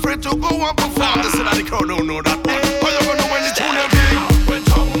 but some afraid to go and perform. They say that the crowd don't know that. How you gonna know when the tune is big? When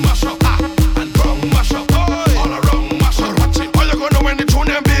tongue mash up, and ground mash up, all around mash up. How you gonna know when the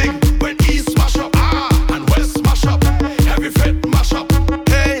tune is big? When east mash up, and west mash up, heavy fit mash up.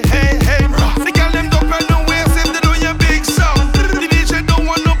 Hey, hey, hey, the girl them don't bend no waist if they do your big sound. The DJ don't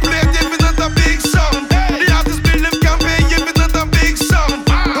want no play if it's not a big sound. The artist build them campaign if it's not a big sound.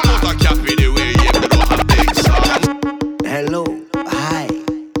 Promoter can't be the way if they don't have big sound. Hello, hi.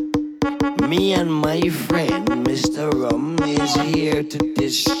 Me and my friend, Mr. Rum, is here to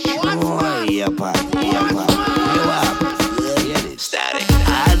destroy your party. Static.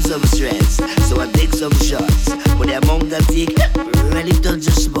 I had some stress, so I take some shots. But the amount I take really touch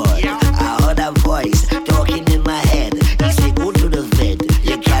the spot. I heard a voice talking in my head. He said, go to the vet,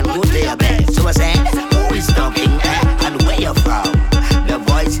 you can't go to your bed. So I said, who is talking and where you from? The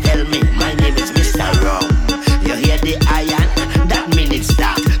voice tell me, my name is Mr. Rum. You hear the iron? That means it's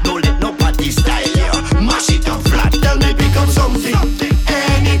start. Don't let no party style you. Mash it up flat, tell me pick up something.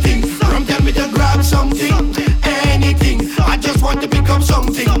 Anything, Rum tell me to grab something. Anything, I just want to pick up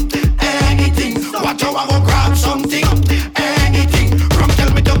something. Anything, watch how I go grab something. Anything, Rum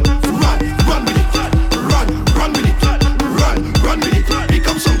tell me to run with it. Run with it. Run with it. Pick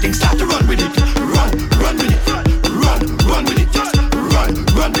up something, start to run with it. Run with it. Run with it.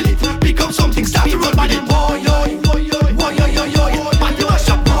 Run with it. Pick up something, start to run with it. Boy, yo, party mash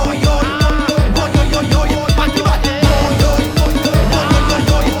up, boy, yo, party mash up, boy,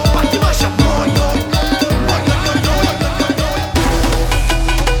 yo, party mash up, boy, yo.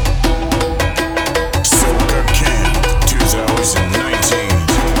 Soca Camp 2019.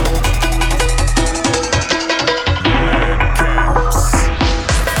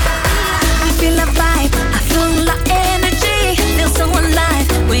 I feel a vibe, I feel the energy, feel so alive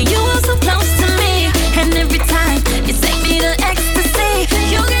when you are so close to me. And every time you take me to ecstasy,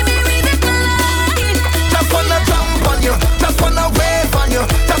 you give me reason for life. Just wanna jump on you, just wanna wave on you,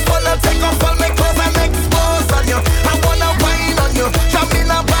 just wanna take off all my clothes and expose on you. I wanna wine on you, jump in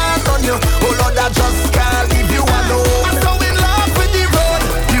a band on you. Oh Lord, I just can't leave you alone. I'm so in love with the road,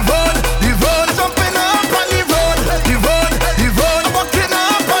 jumping up on the road, I'm walking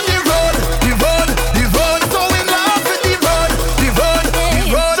up on the road, so in love with the road,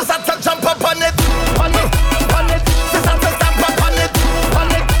 just have to jump up on it, just have to stamp up on it,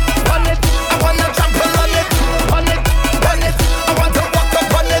 I wanna trample on it, I want to walk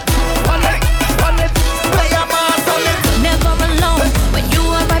up on it, play a mass on it. Never alone when you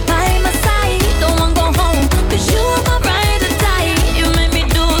are right by my side. Don't wanna go home, 'cause you are my ride or die. You make me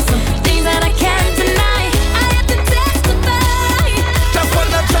do some things that I can't deny. I have to testify. Just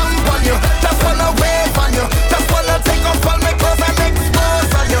wanna jump on you, just wanna wave on you, just wanna take off all my clothes and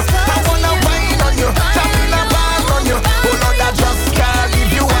expose on you. I wanna wine on you, jump in a band on you. Oh Lord, I just can't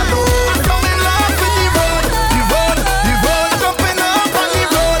leave you alone. I'm so in love with the road, jumping up on the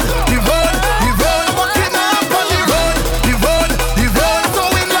road, walking up on the road, so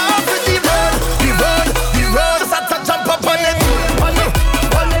in love with the road, just have to jump up on it,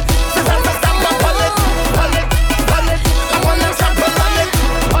 just have to stamp up on it, I wanna trample on it,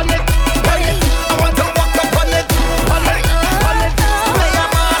 I want to walk up on it, play a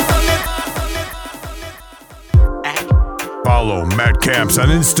mass on it. Follow Matt Camps on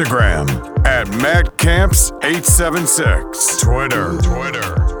Instagram at MattCamps876. Twitter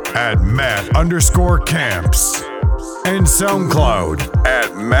at Matt_Camps. And SoundCloud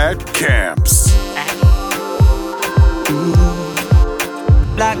at Matt Camps.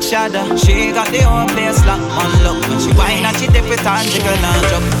 Black Shadow, she got the whole place locked on look. When she whine and she dip it and jiggle and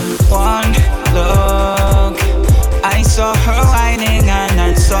drop. One look, I saw her whining and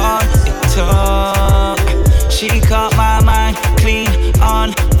that's all it took. She caught my mind clean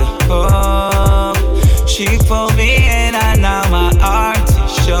on the hook. She pulled me in and now my heart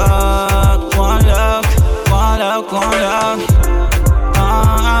is shook. One look.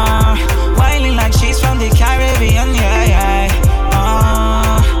 Whining like she's from the Caribbean, yeah.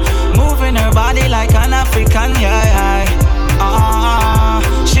 Moving her body like an African, yeah.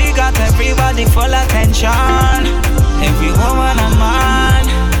 She got everybody full attention, every woman and man.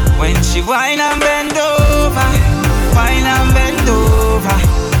 When she whine and bend over,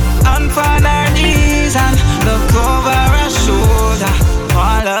 on her knees and look over her shoulder.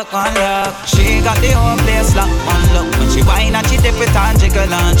 One look, she got the whole place locked. One look, when she whine and she dip it and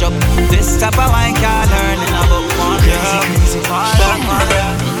jiggle and drop. This type of wine can't learn in a book. One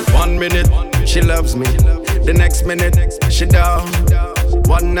look. 1 minute, she loves me. The next minute, she down.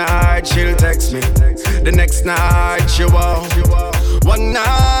 One night, she'll text me. The next night, she won't. One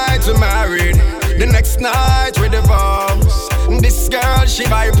night, we're married. The next night, we divorced. This girl, she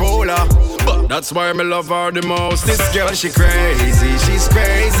bipolar, but that's why me love her the most. This girl, she crazy. She's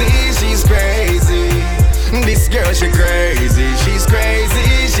crazy. This girl, she crazy. She's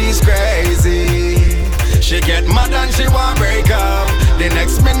crazy. She get mad and she want break up. The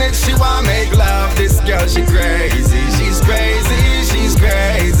next minute she want make love. This girl, she crazy. She's crazy.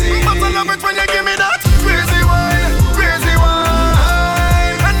 But I love it when you give me that crazy wine.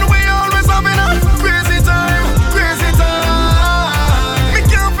 And we always having a crazy time. Me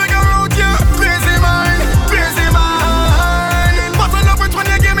can't figure out your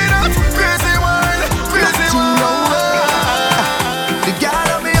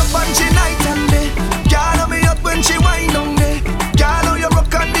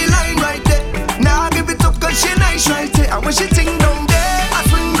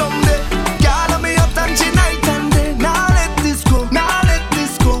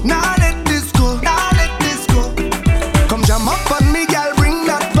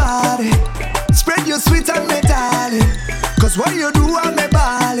sweet and me darling. Cause what you do I'm me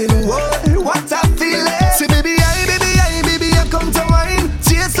balling. What I feel it. Say baby I come to wine.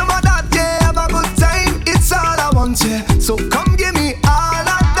 Chase some of that, yeah, have a good time. It's all I want, yeah. So come give me all of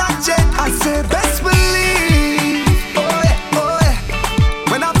that, yeah. I say best believe. Oh yeah.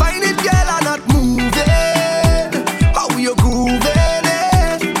 When I find it, girl, I'm not moving. How you grooving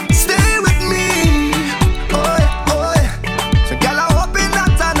it? Stay with me. Oh yeah. So girl, I'm hoping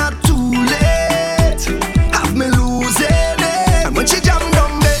that I'm not too late. Have me losing it. And when she jam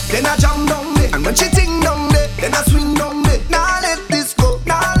down there, then I jam down there. And when she ting down there, then I swing down there. Now let this go.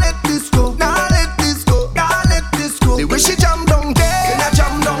 The way she jam down there, then I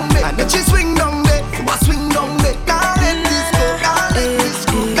jam down there. And then she swing down there, so I swing down there. Now let this go, now let this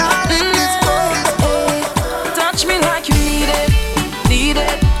go, now let this go. Touch me like you need it, need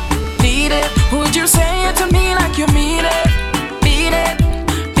it, need it. Would you say it to me like you mean it? Beat it,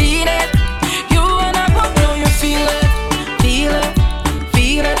 beat it. You and I both know you feel it, feel it,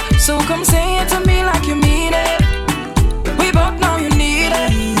 feel it. So come say it to me like you mean it. We both know you need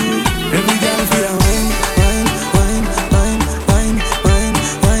it. Every girl feel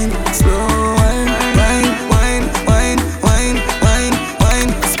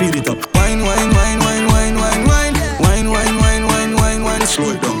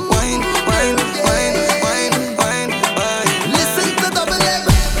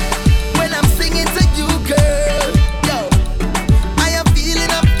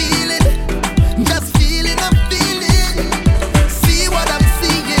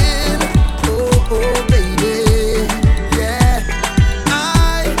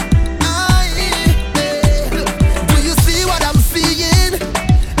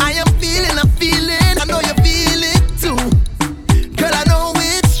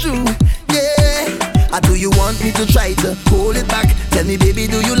try to hold it back. Tell me, baby,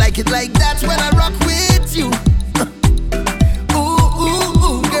 do you like it like that when I rock with you?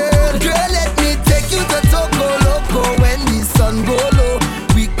 Ooh, girl, let me take you to Toco Loco. When the sun go low,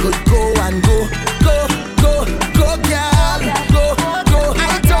 we could go and go, girl, go.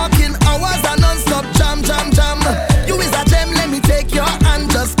 I'm talking hours and non-stop jam. You is a gem, let me take your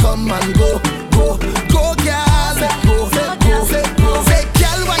hand, just come and go, girl, go. Say,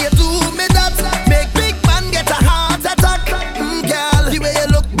 girl, why you do me that? Make big man get a heart attack. Girl, the way you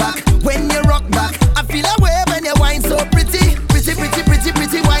look back when you rock back, I feel a way when you whine so pretty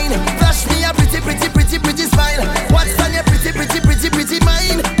wine. Flash me a pretty smile. What's on your pretty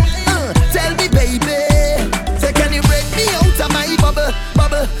mind? Tell me, baby, say can you break me out of my bubble?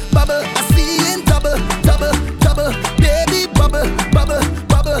 I see you in double, baby, bubble,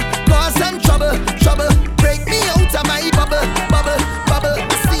 cause I'm trouble. Break me out of my bubble. I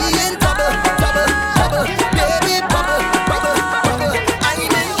see you in double, baby, bubble. I'm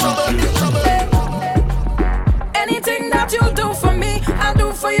in trouble. Anything that you do for me, I'll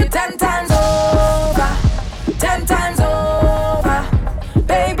do for you 10 times over, 10 times over,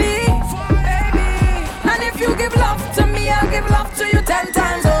 baby. And if you give love to me, I'll give love to you 10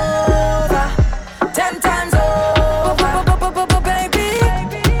 times over, 10 times over, baby.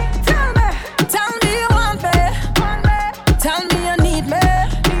 Tell me you want me, tell me you need me,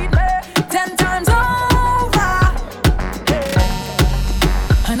 10 times over.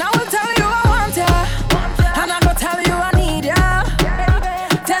 And I will tell you I want ya, and I go tell you I need ya,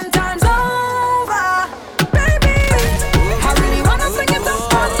 10 times over, baby. I really wanna sing it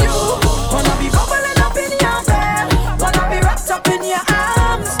up on you, wanna be bubbling up in your bed, wanna be wrapped up in your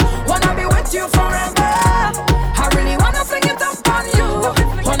arms, wanna be with you forever. I really wanna sing it up on you,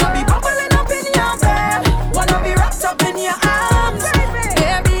 wanna be bubbling up in your bed, wanna be wrapped up in your arms.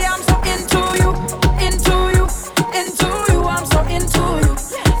 Baby, I'm so into you, I'm so into you.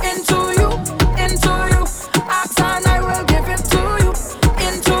 Ask and I will give it to you.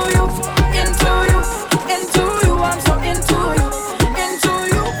 Into you, I'm so into you.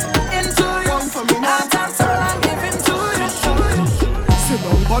 I dance all and give it to you. Sit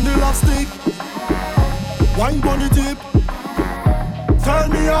down on the love stick, wine on the tip. Turn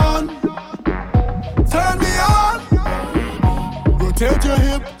me on. Rotate your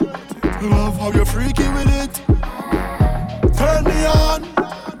hip. Love how you're freaky with it. Turn me on.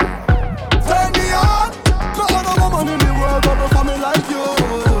 No other woman in the world ever for me like you.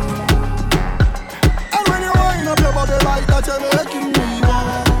 And when you wind up your body like that, you're making me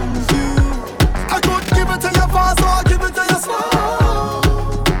want you. I could give it to you fast, or I give it to you slow.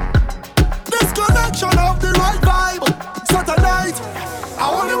 This connection of the right vibe. So tonight, I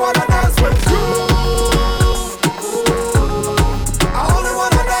only wanna dance with you. I only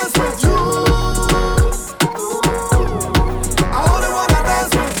wanna dance with you. I only wanna dance.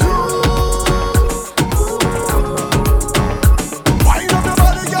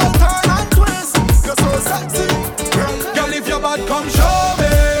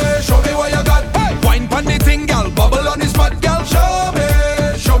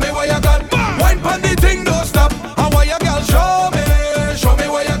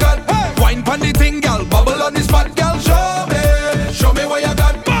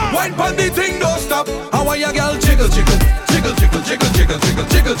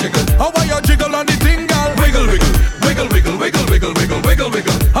 jiggle, jiggle. How are you jiggle on the thing, girl? Wiggle, wiggle, wiggle, wiggle, wiggle, wiggle, wiggle, wiggle,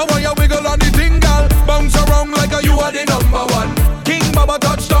 wiggle. How are you wiggle on the thing, girl? Bounce around like you are the number one. King Baba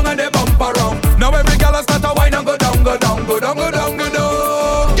touchdown and they bump around. Now every girl has start to whine and go down, go down, go down, go down, go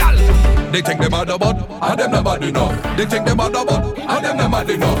down. Girl, they think they mad about, and them not bad enough. They think they mad about, and them not mad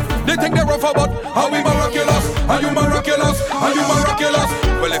enough. They think they rough about, how we miraculous, and you miraculous, and you miraculous.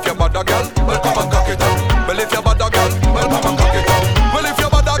 Well, if you're bad a girl, well come and cock it up. Well, if you're bad a girl, well come and cock it up. Well, if you're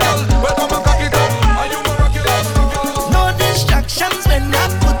bad a girl, well come and cock it up. And you miraculous. No distractions when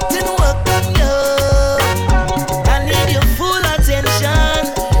I'm putting work on you. I need your full attention.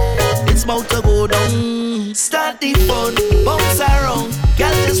 It's about to go down. Start the fun, bounce around.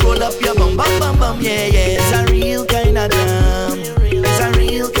 Girl, just roll up your bum, bum, bum, bum. Yeah, yeah, it's a real kind of jam. It's a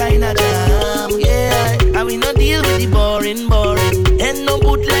real kind of jam. Yeah, and we no deal with the boring, boring. And no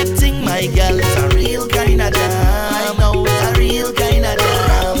bootleg thing, my girl. It's a real kind of jam. No, it's a real kind of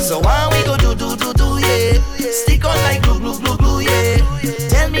jam. So why we go do, yeah. Stick on like glue, glue, glue, glue, yeah.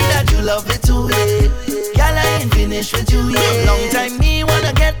 Tell me that you love it too, yeah. Girl, I ain't finished with you, yeah. Long time me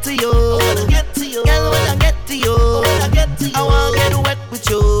wanna get to you. Girl, when I get to you, I wanna get wet with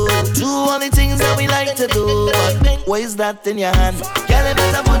you. Do all the things that we like to do. But what is that in your hand? Girl, you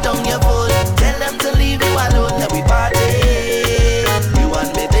better put down your foot. Tell them to leave you alone, that we party. You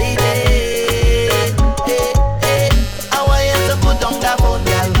want me, baby. Hey, hey. I want you to put down that phone,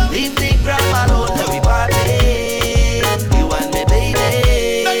 girl. Leave the gram alone, that we party. You want me, baby.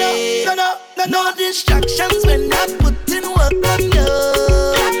 No distractions when I'm putting work on you.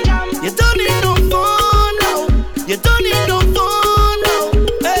 You don't need no phone now. You don't need no phone now.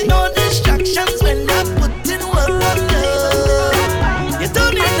 Hey. No distractions when I'm putting work on you. You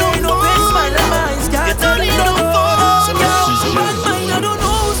don't need no phone now. You don't need no phone now. Bad mind, I don't know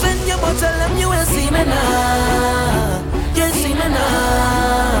who send you, but tell them you will see me now. You see me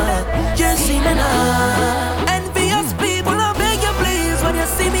now. You see me now. Envious people, I beg you please, when you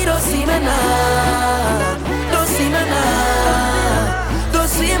see me, don't see me now. Don't see me now. Don't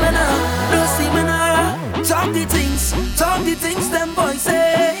see me now. Don't see me now. Talk the things them boys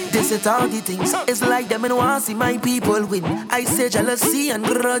say. They say talk the things. It's like them and want see my people win. I say jealousy and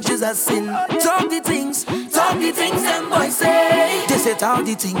grudges are sin. Talk the things them boys say. They say talk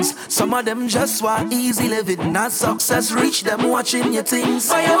the things. Some of them just want easy living. Not success reach them watching your things.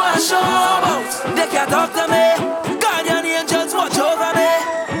 But you want show about, they can't talk to me. Guardian angels watch over me.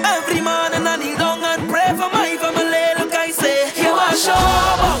 Every morning I kneel down and pray for my family. Look, I say, you want show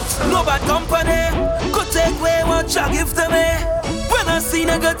about, no bad company. Take away what you give to me. When I see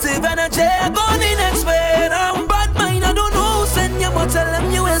negative energy, I go the next way. I'm bad mind, I don't know who send you, but tell them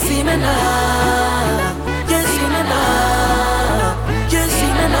you will see me now. You see me now. You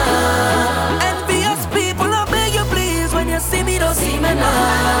see me now. Envious people, I beg you please, when you see me, don't see me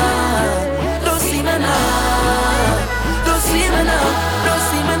now. Don't see me now. Don't see me now. Don't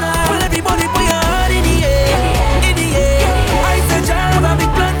see me now. Well, everybody put your heart in the air. In the air. I said, Jah have a big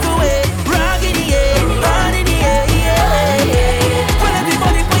plan to it. Rock in the air.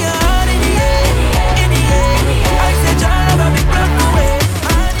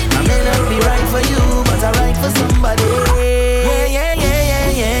 For somebody,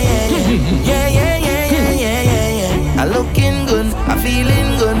 I looking good, I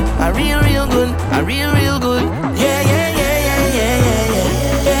feeling good, I real good, I real good.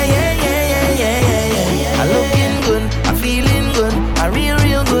 I looking good, I feeling good, I real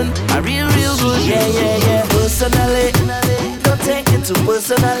good, I real good. Yeah. Personally, don't take it too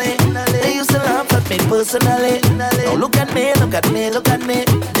personally. They used to laugh at me personally. Now look at me.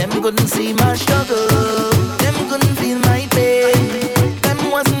 Them couldn't see my struggle. Them couldn't feel my pain.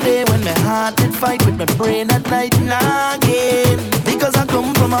 Them wasn't there when my heart did fight with my brain at night and again. Because I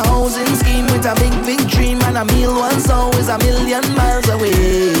come from a housing scheme with a big dream, and a meal once always a million miles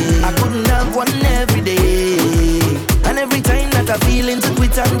away. I couldn't have one every day. And every time that I feel to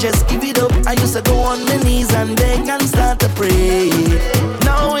quit and just give it up, I used to go on my knees and beg and start to pray.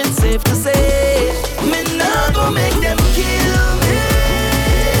 Now it's safe to say, me nah go make them kill me.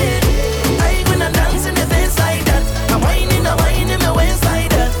 I gonna dance in the face like that. I'm whining my waist like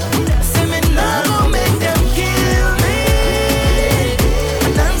that. Say me nah go make them kill me.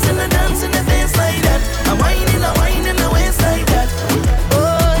 I dance in the face like that. I'm whining my waist like that.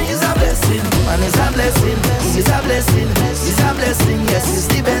 Oh, it's a blessing, man, it's a blessing. It's a blessing, it's a blessing, yes, it's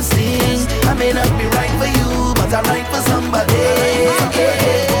the best thing. I may not be right for you, but I'm right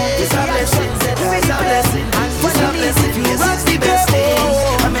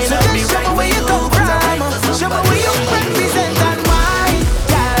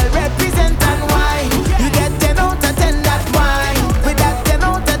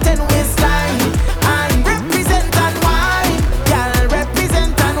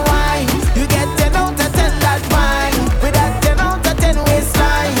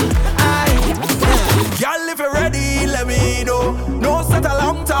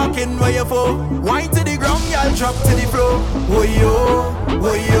talking where you for. Wine to the ground, y'all drop to the floor. Oh yo,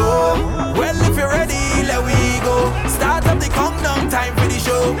 oh yo. Well, if you're ready, let we go. Start up the countdown, time for the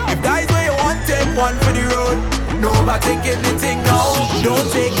show. If that is where you want, take one for the road. No, but take anything now. Don't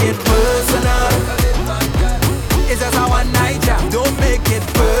take it personal. It's just a one night jam. Don't make it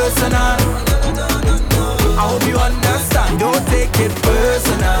personal. I hope you understand. Don't take it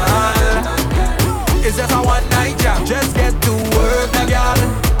personal. It's just a one night jam. Just get to work, now, girl.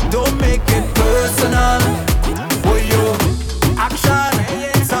 Don't make it personal. Oh yo, action,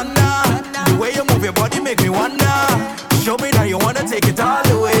 thunder. The way you move your body make me wonder. Show me that you wanna take it all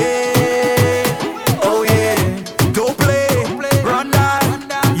the way. Oh yeah, don't play, run that.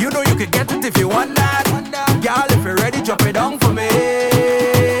 You know you can get it if you want that. Girl, if you're ready, drop it down for me.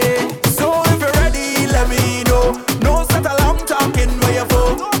 So if you're ready, let me know. No set a long talking where you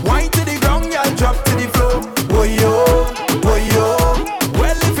for. Wine to the ground, y'all drop to the floor. Oh yo, oh yo.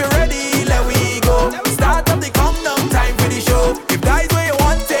 Well, if you're ready, let we go. Start up the countdown, time for the show. If that is where you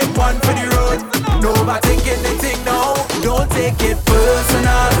want, take one for the road. No, but take anything now. Don't take it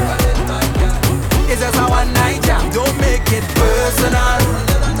personal. It's just a one night jam. Don't make it personal.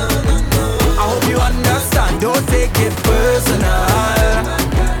 I hope you understand. Don't take it personal.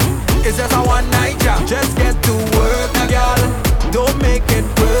 It's just a one night jam. Just get to work, now, girl. Don't make it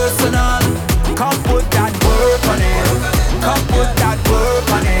personal. Come put that work on it. Come put that work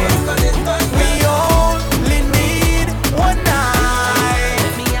on it. We only need one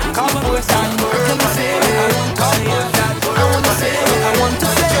night. Come put that work on it. Come put that work on it. I want to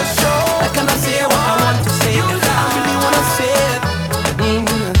say just show. I cannot say what I want to say. I really wanna say it.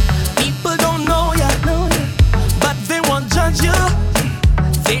 People don't know ya, but they won't judge you.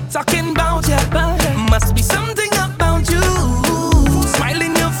 They talking about ya. Must be something about you. Smile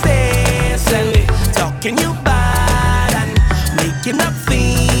in your face and talking you bad and making up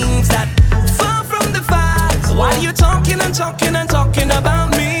things that far from the facts. While you're talking and talking and talking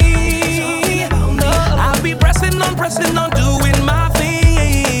about me, I'll be pressing on, doing my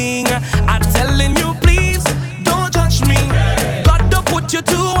thing. I'm telling you, please don't judge me. God don't put you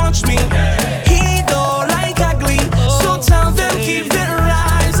to watch me. He don't like ugly, so tell them keep their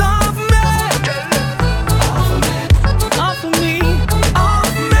eyes off me. Off of me,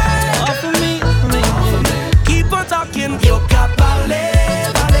 off me, off of me, off of me. Keep on talking, yo capale,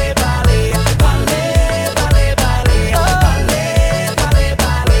 vale, vale, vale, vale, vale, vale, vale, vale,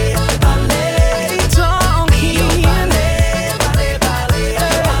 vale, talking, vale, vale, vale, vale, vale,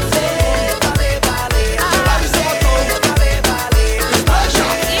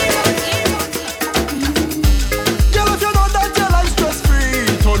 Girl, if you know that your life's stress-free,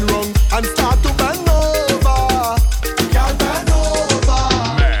 turn round and start to bend over. Girl, bend over.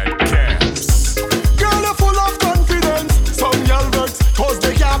 Madcast. Girl, you're full of confidence. Some girl vex 'cause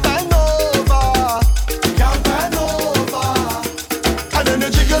they can't bend over. Girl, bend over. And then you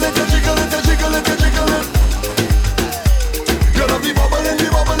jiggle it, you jiggle it, you jiggle it, you jiggle it. You love the bubbling, the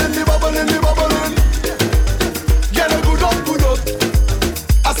bubbling, the bubbling, the bubbling. Girl, you good up, good up.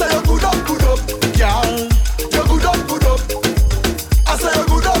 I say you good up, good up. Girl, you good up, good up. I say you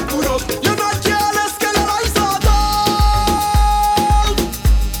good up, good up. You're not careless, girl, your life's so tough.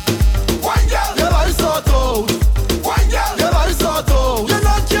 One girl, your life's so tough. One girl, your life's so tough. You're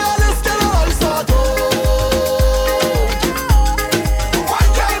not careless, girl, your life's so tough. One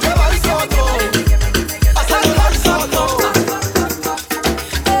girl, your life's so tough. I say your life's so tough.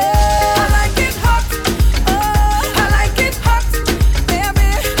 I like it hot. I like it hot, baby.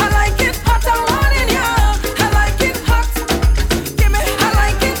 I like it hot. I want it, yeah. I like it hot. Give me. I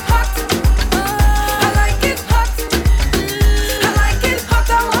like it hot. I like it hot. I like it hot.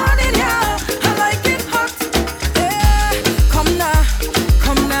 I want it, yeah. I like it hot. Come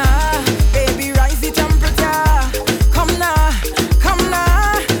now, baby, rise the temperature. Come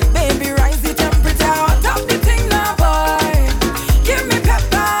now, baby, rise the temperature. Hot up the thing now, boy. Give me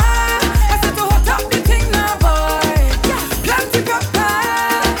pepper. I said to hot up the thing now, boy. Plenty pepper.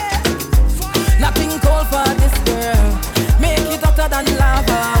 Nothing cold for this girl. Make it hotter than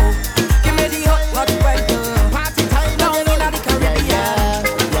lava. Give me the hot weather. Party time down in the Caribbean.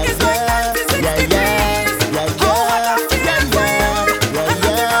 It's like 96 degrees. Oh, hot up the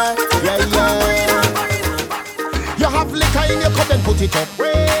You have liquor in your cup, then put it up.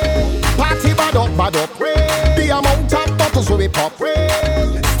 Party bad up. The amount of bottles we pop.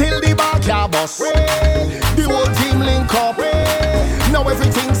 Still the bar car bus. The whole team link up. Now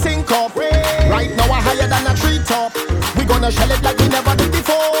everything sync up. Right now we're higher than a treetop. We gonna shell it like we never did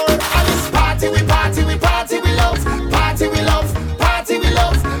before. And it's party, we party, we party, we love. Party, we love. Party, we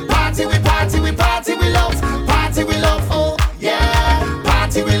love. Party, we party, we party, we love. Party, we love. Oh yeah.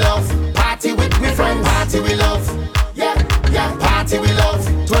 Party, we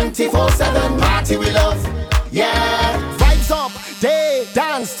 24/7 party we love. Yeah. Vibes up, day,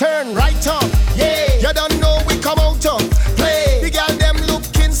 dance, turn right up. Yeah. You don't know we come out to play. The girl them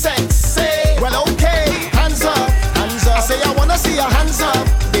looking sexy. Well okay, hands up, hands up. I say I wanna see your hands up.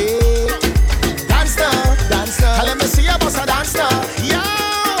 Yeah. Dance now, dance now. Let me see your boss a dance now.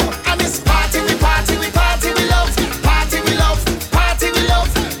 Yeah. And it's party we party we party we love. Party we love, party we love.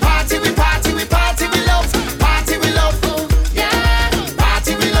 Party we party we party we love. Party we love. Yeah.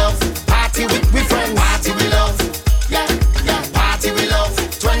 Party we love. Party with friends. Party we love. Yeah, yeah. Party we love.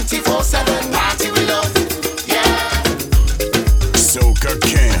 24/7 party we love. Yeah. Soca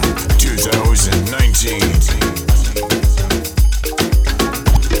Camp 2019.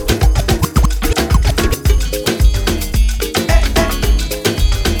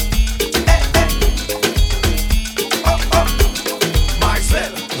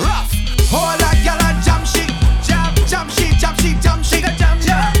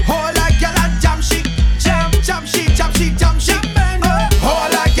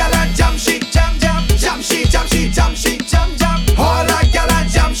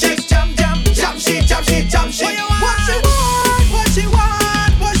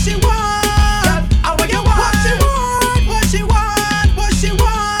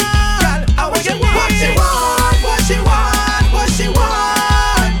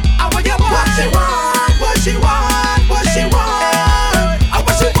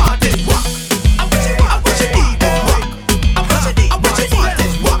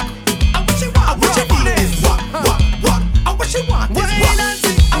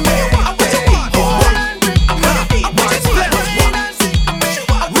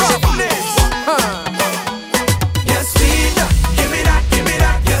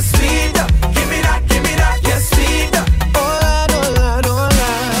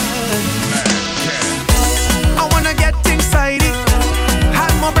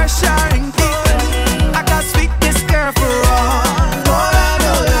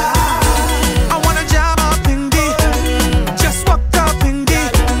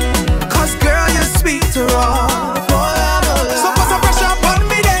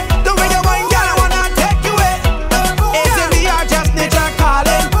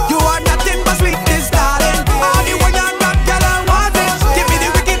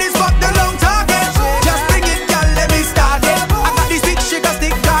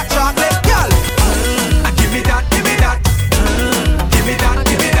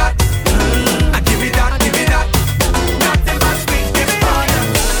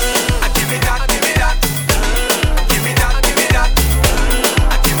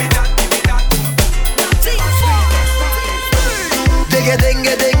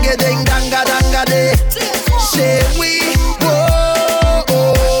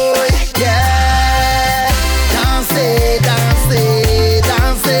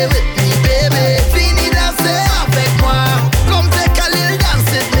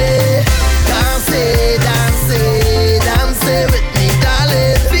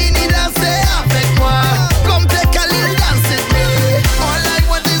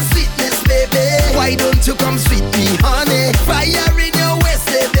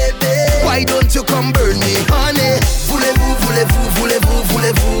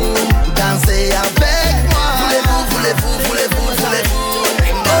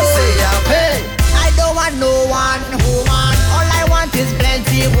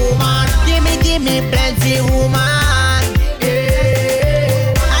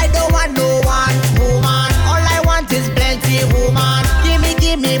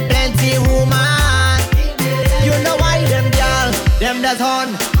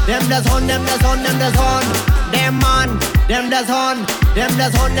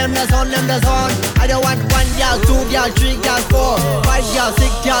 I don't want 1 girl, 2 girl, 3 girl, 4, 5 girl,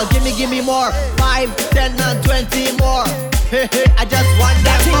 6 girl. Give me more. 5, 10, and 20 more. I just want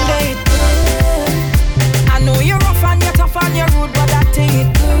that more. I know you're rough and you're tough and you're rude, but that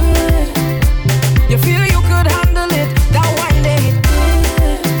ain't good. You feel you could handle it, that wine ain't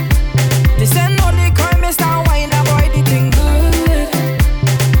good. This ain't no the crime, is that wine, boy, the thing good.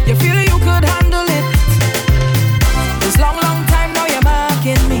 You feel you could handle it. This long time now you're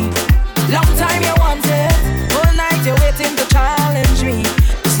marking me. Long time you want it. All night you're waiting to challenge me.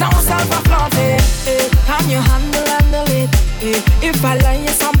 It's no self-afflaunting. Can you handle it? If I lie,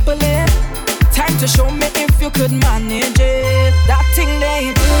 you sample it. Time to show me if you could manage it. That thing they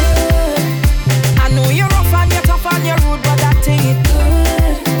ain't good. I know you're rough and you're tough and you're rude, but that ain't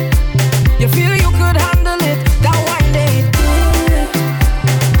good. You feel you could handle it. That wine they ain't good.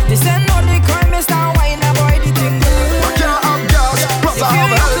 This ain't no the crime, is that wine, boy, the thing good. I can't have gas, plus I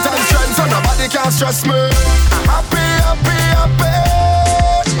have health and strength, so nobody can stress me. Happy.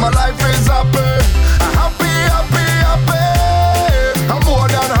 My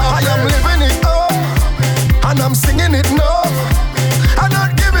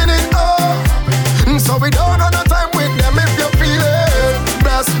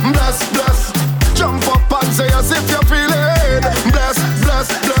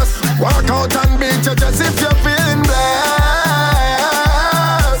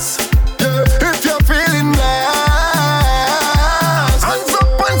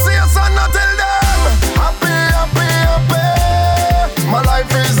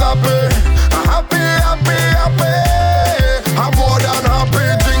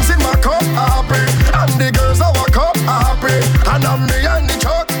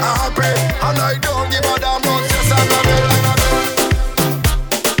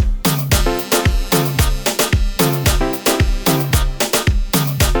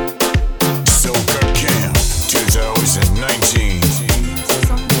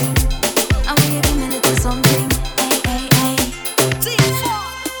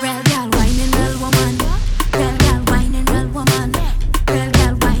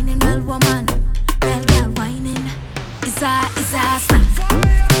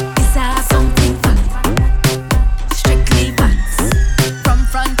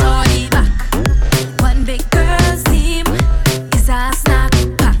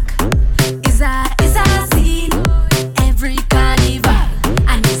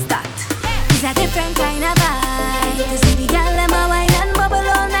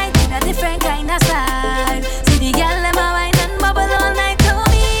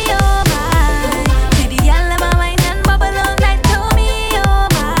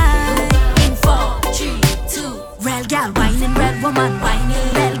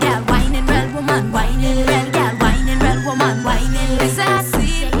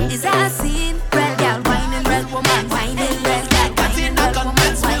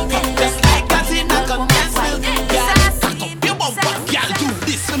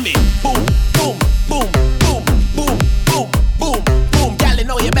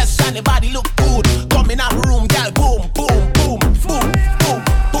and the body look good. Come in our room, girl, boom, boom, boom, boom, boom,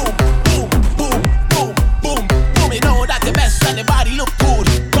 boom, boom, boom, boom, boom, boom. You know that the best and the body look good.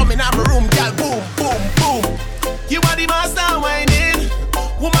 Come in our room, girl, boom, boom, boom. You are the master whining,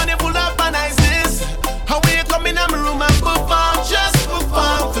 woman, you full of niceness. How will you come in our room and perform? Just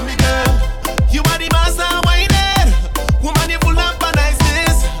perform for me, girl. You are the master whining, woman, you full of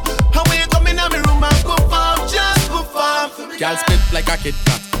niceness. How will you come in our room and perform? Just perform for me, girl. Girl spit like a Kit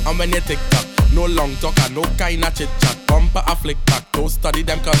Kat, and when you tick tock, no long talk and no kind of chit chat. Bumper a flick back, don't study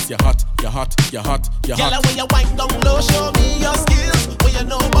them cause you're hot, you're hot, you're hot, you're hot. Girl, when you wind down low, show me your skills. When you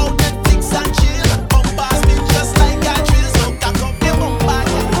know about Netflix and chill, bumper spin just like a drill. So cock up your bumper,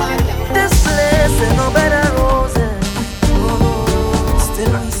 yeah. This place ain't no better roses.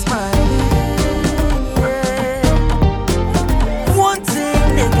 Still we smiling, yeah. One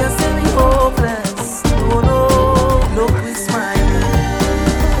thing they can say we hopeless. Oh no, look we smiling,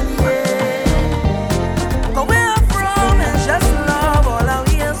 yeah. 'Cause where I'm from is just love. All our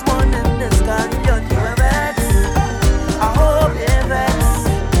years one in this canyon. You are vex, I hope you're vex.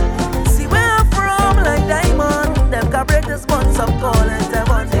 See where I'm from like diamond. Them can break this bonds of gold and them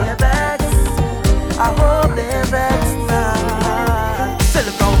on their vex. I hope they're vex now. Say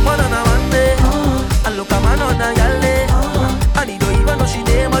look how man on a Monday, and look a man on a galley. And he don't even know she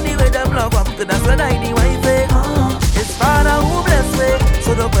name, but the way them love up, cause that's when I the wife. It's Father who bless me,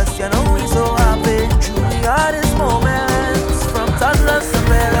 so the question how we so happy. Truly hardest moments, from toddlers to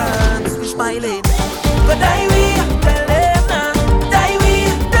parents, we smiling. But die we, tell them now. Die we,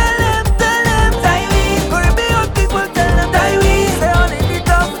 tell them, die we. Gonna be young people, tell them, die we. Say all in the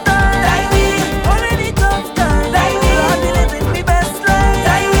tough time, die we. All in the tough time, die we. I'll be living my best life,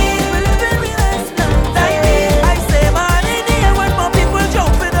 die we. We living my best life, die we. I say man in the air when more people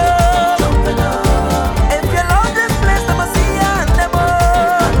jumping up, jumping up. If you love this place, I'ma see you and them up.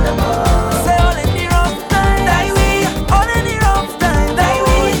 Say all in the rough time, die we. All in the rough time, die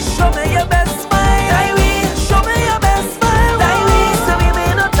we. Show me your best smile, die we. Show me your best smile, die we. So we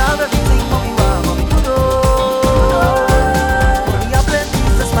may not have everything, but we want, but we good oh. But we have plenty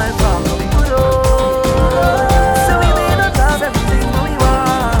to smile from, but we good oh. So we may not have everything, but we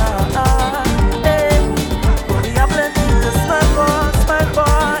want, hey. But we have plenty to smile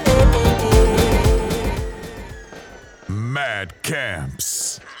for, hey, hey, hey. Mad Camps.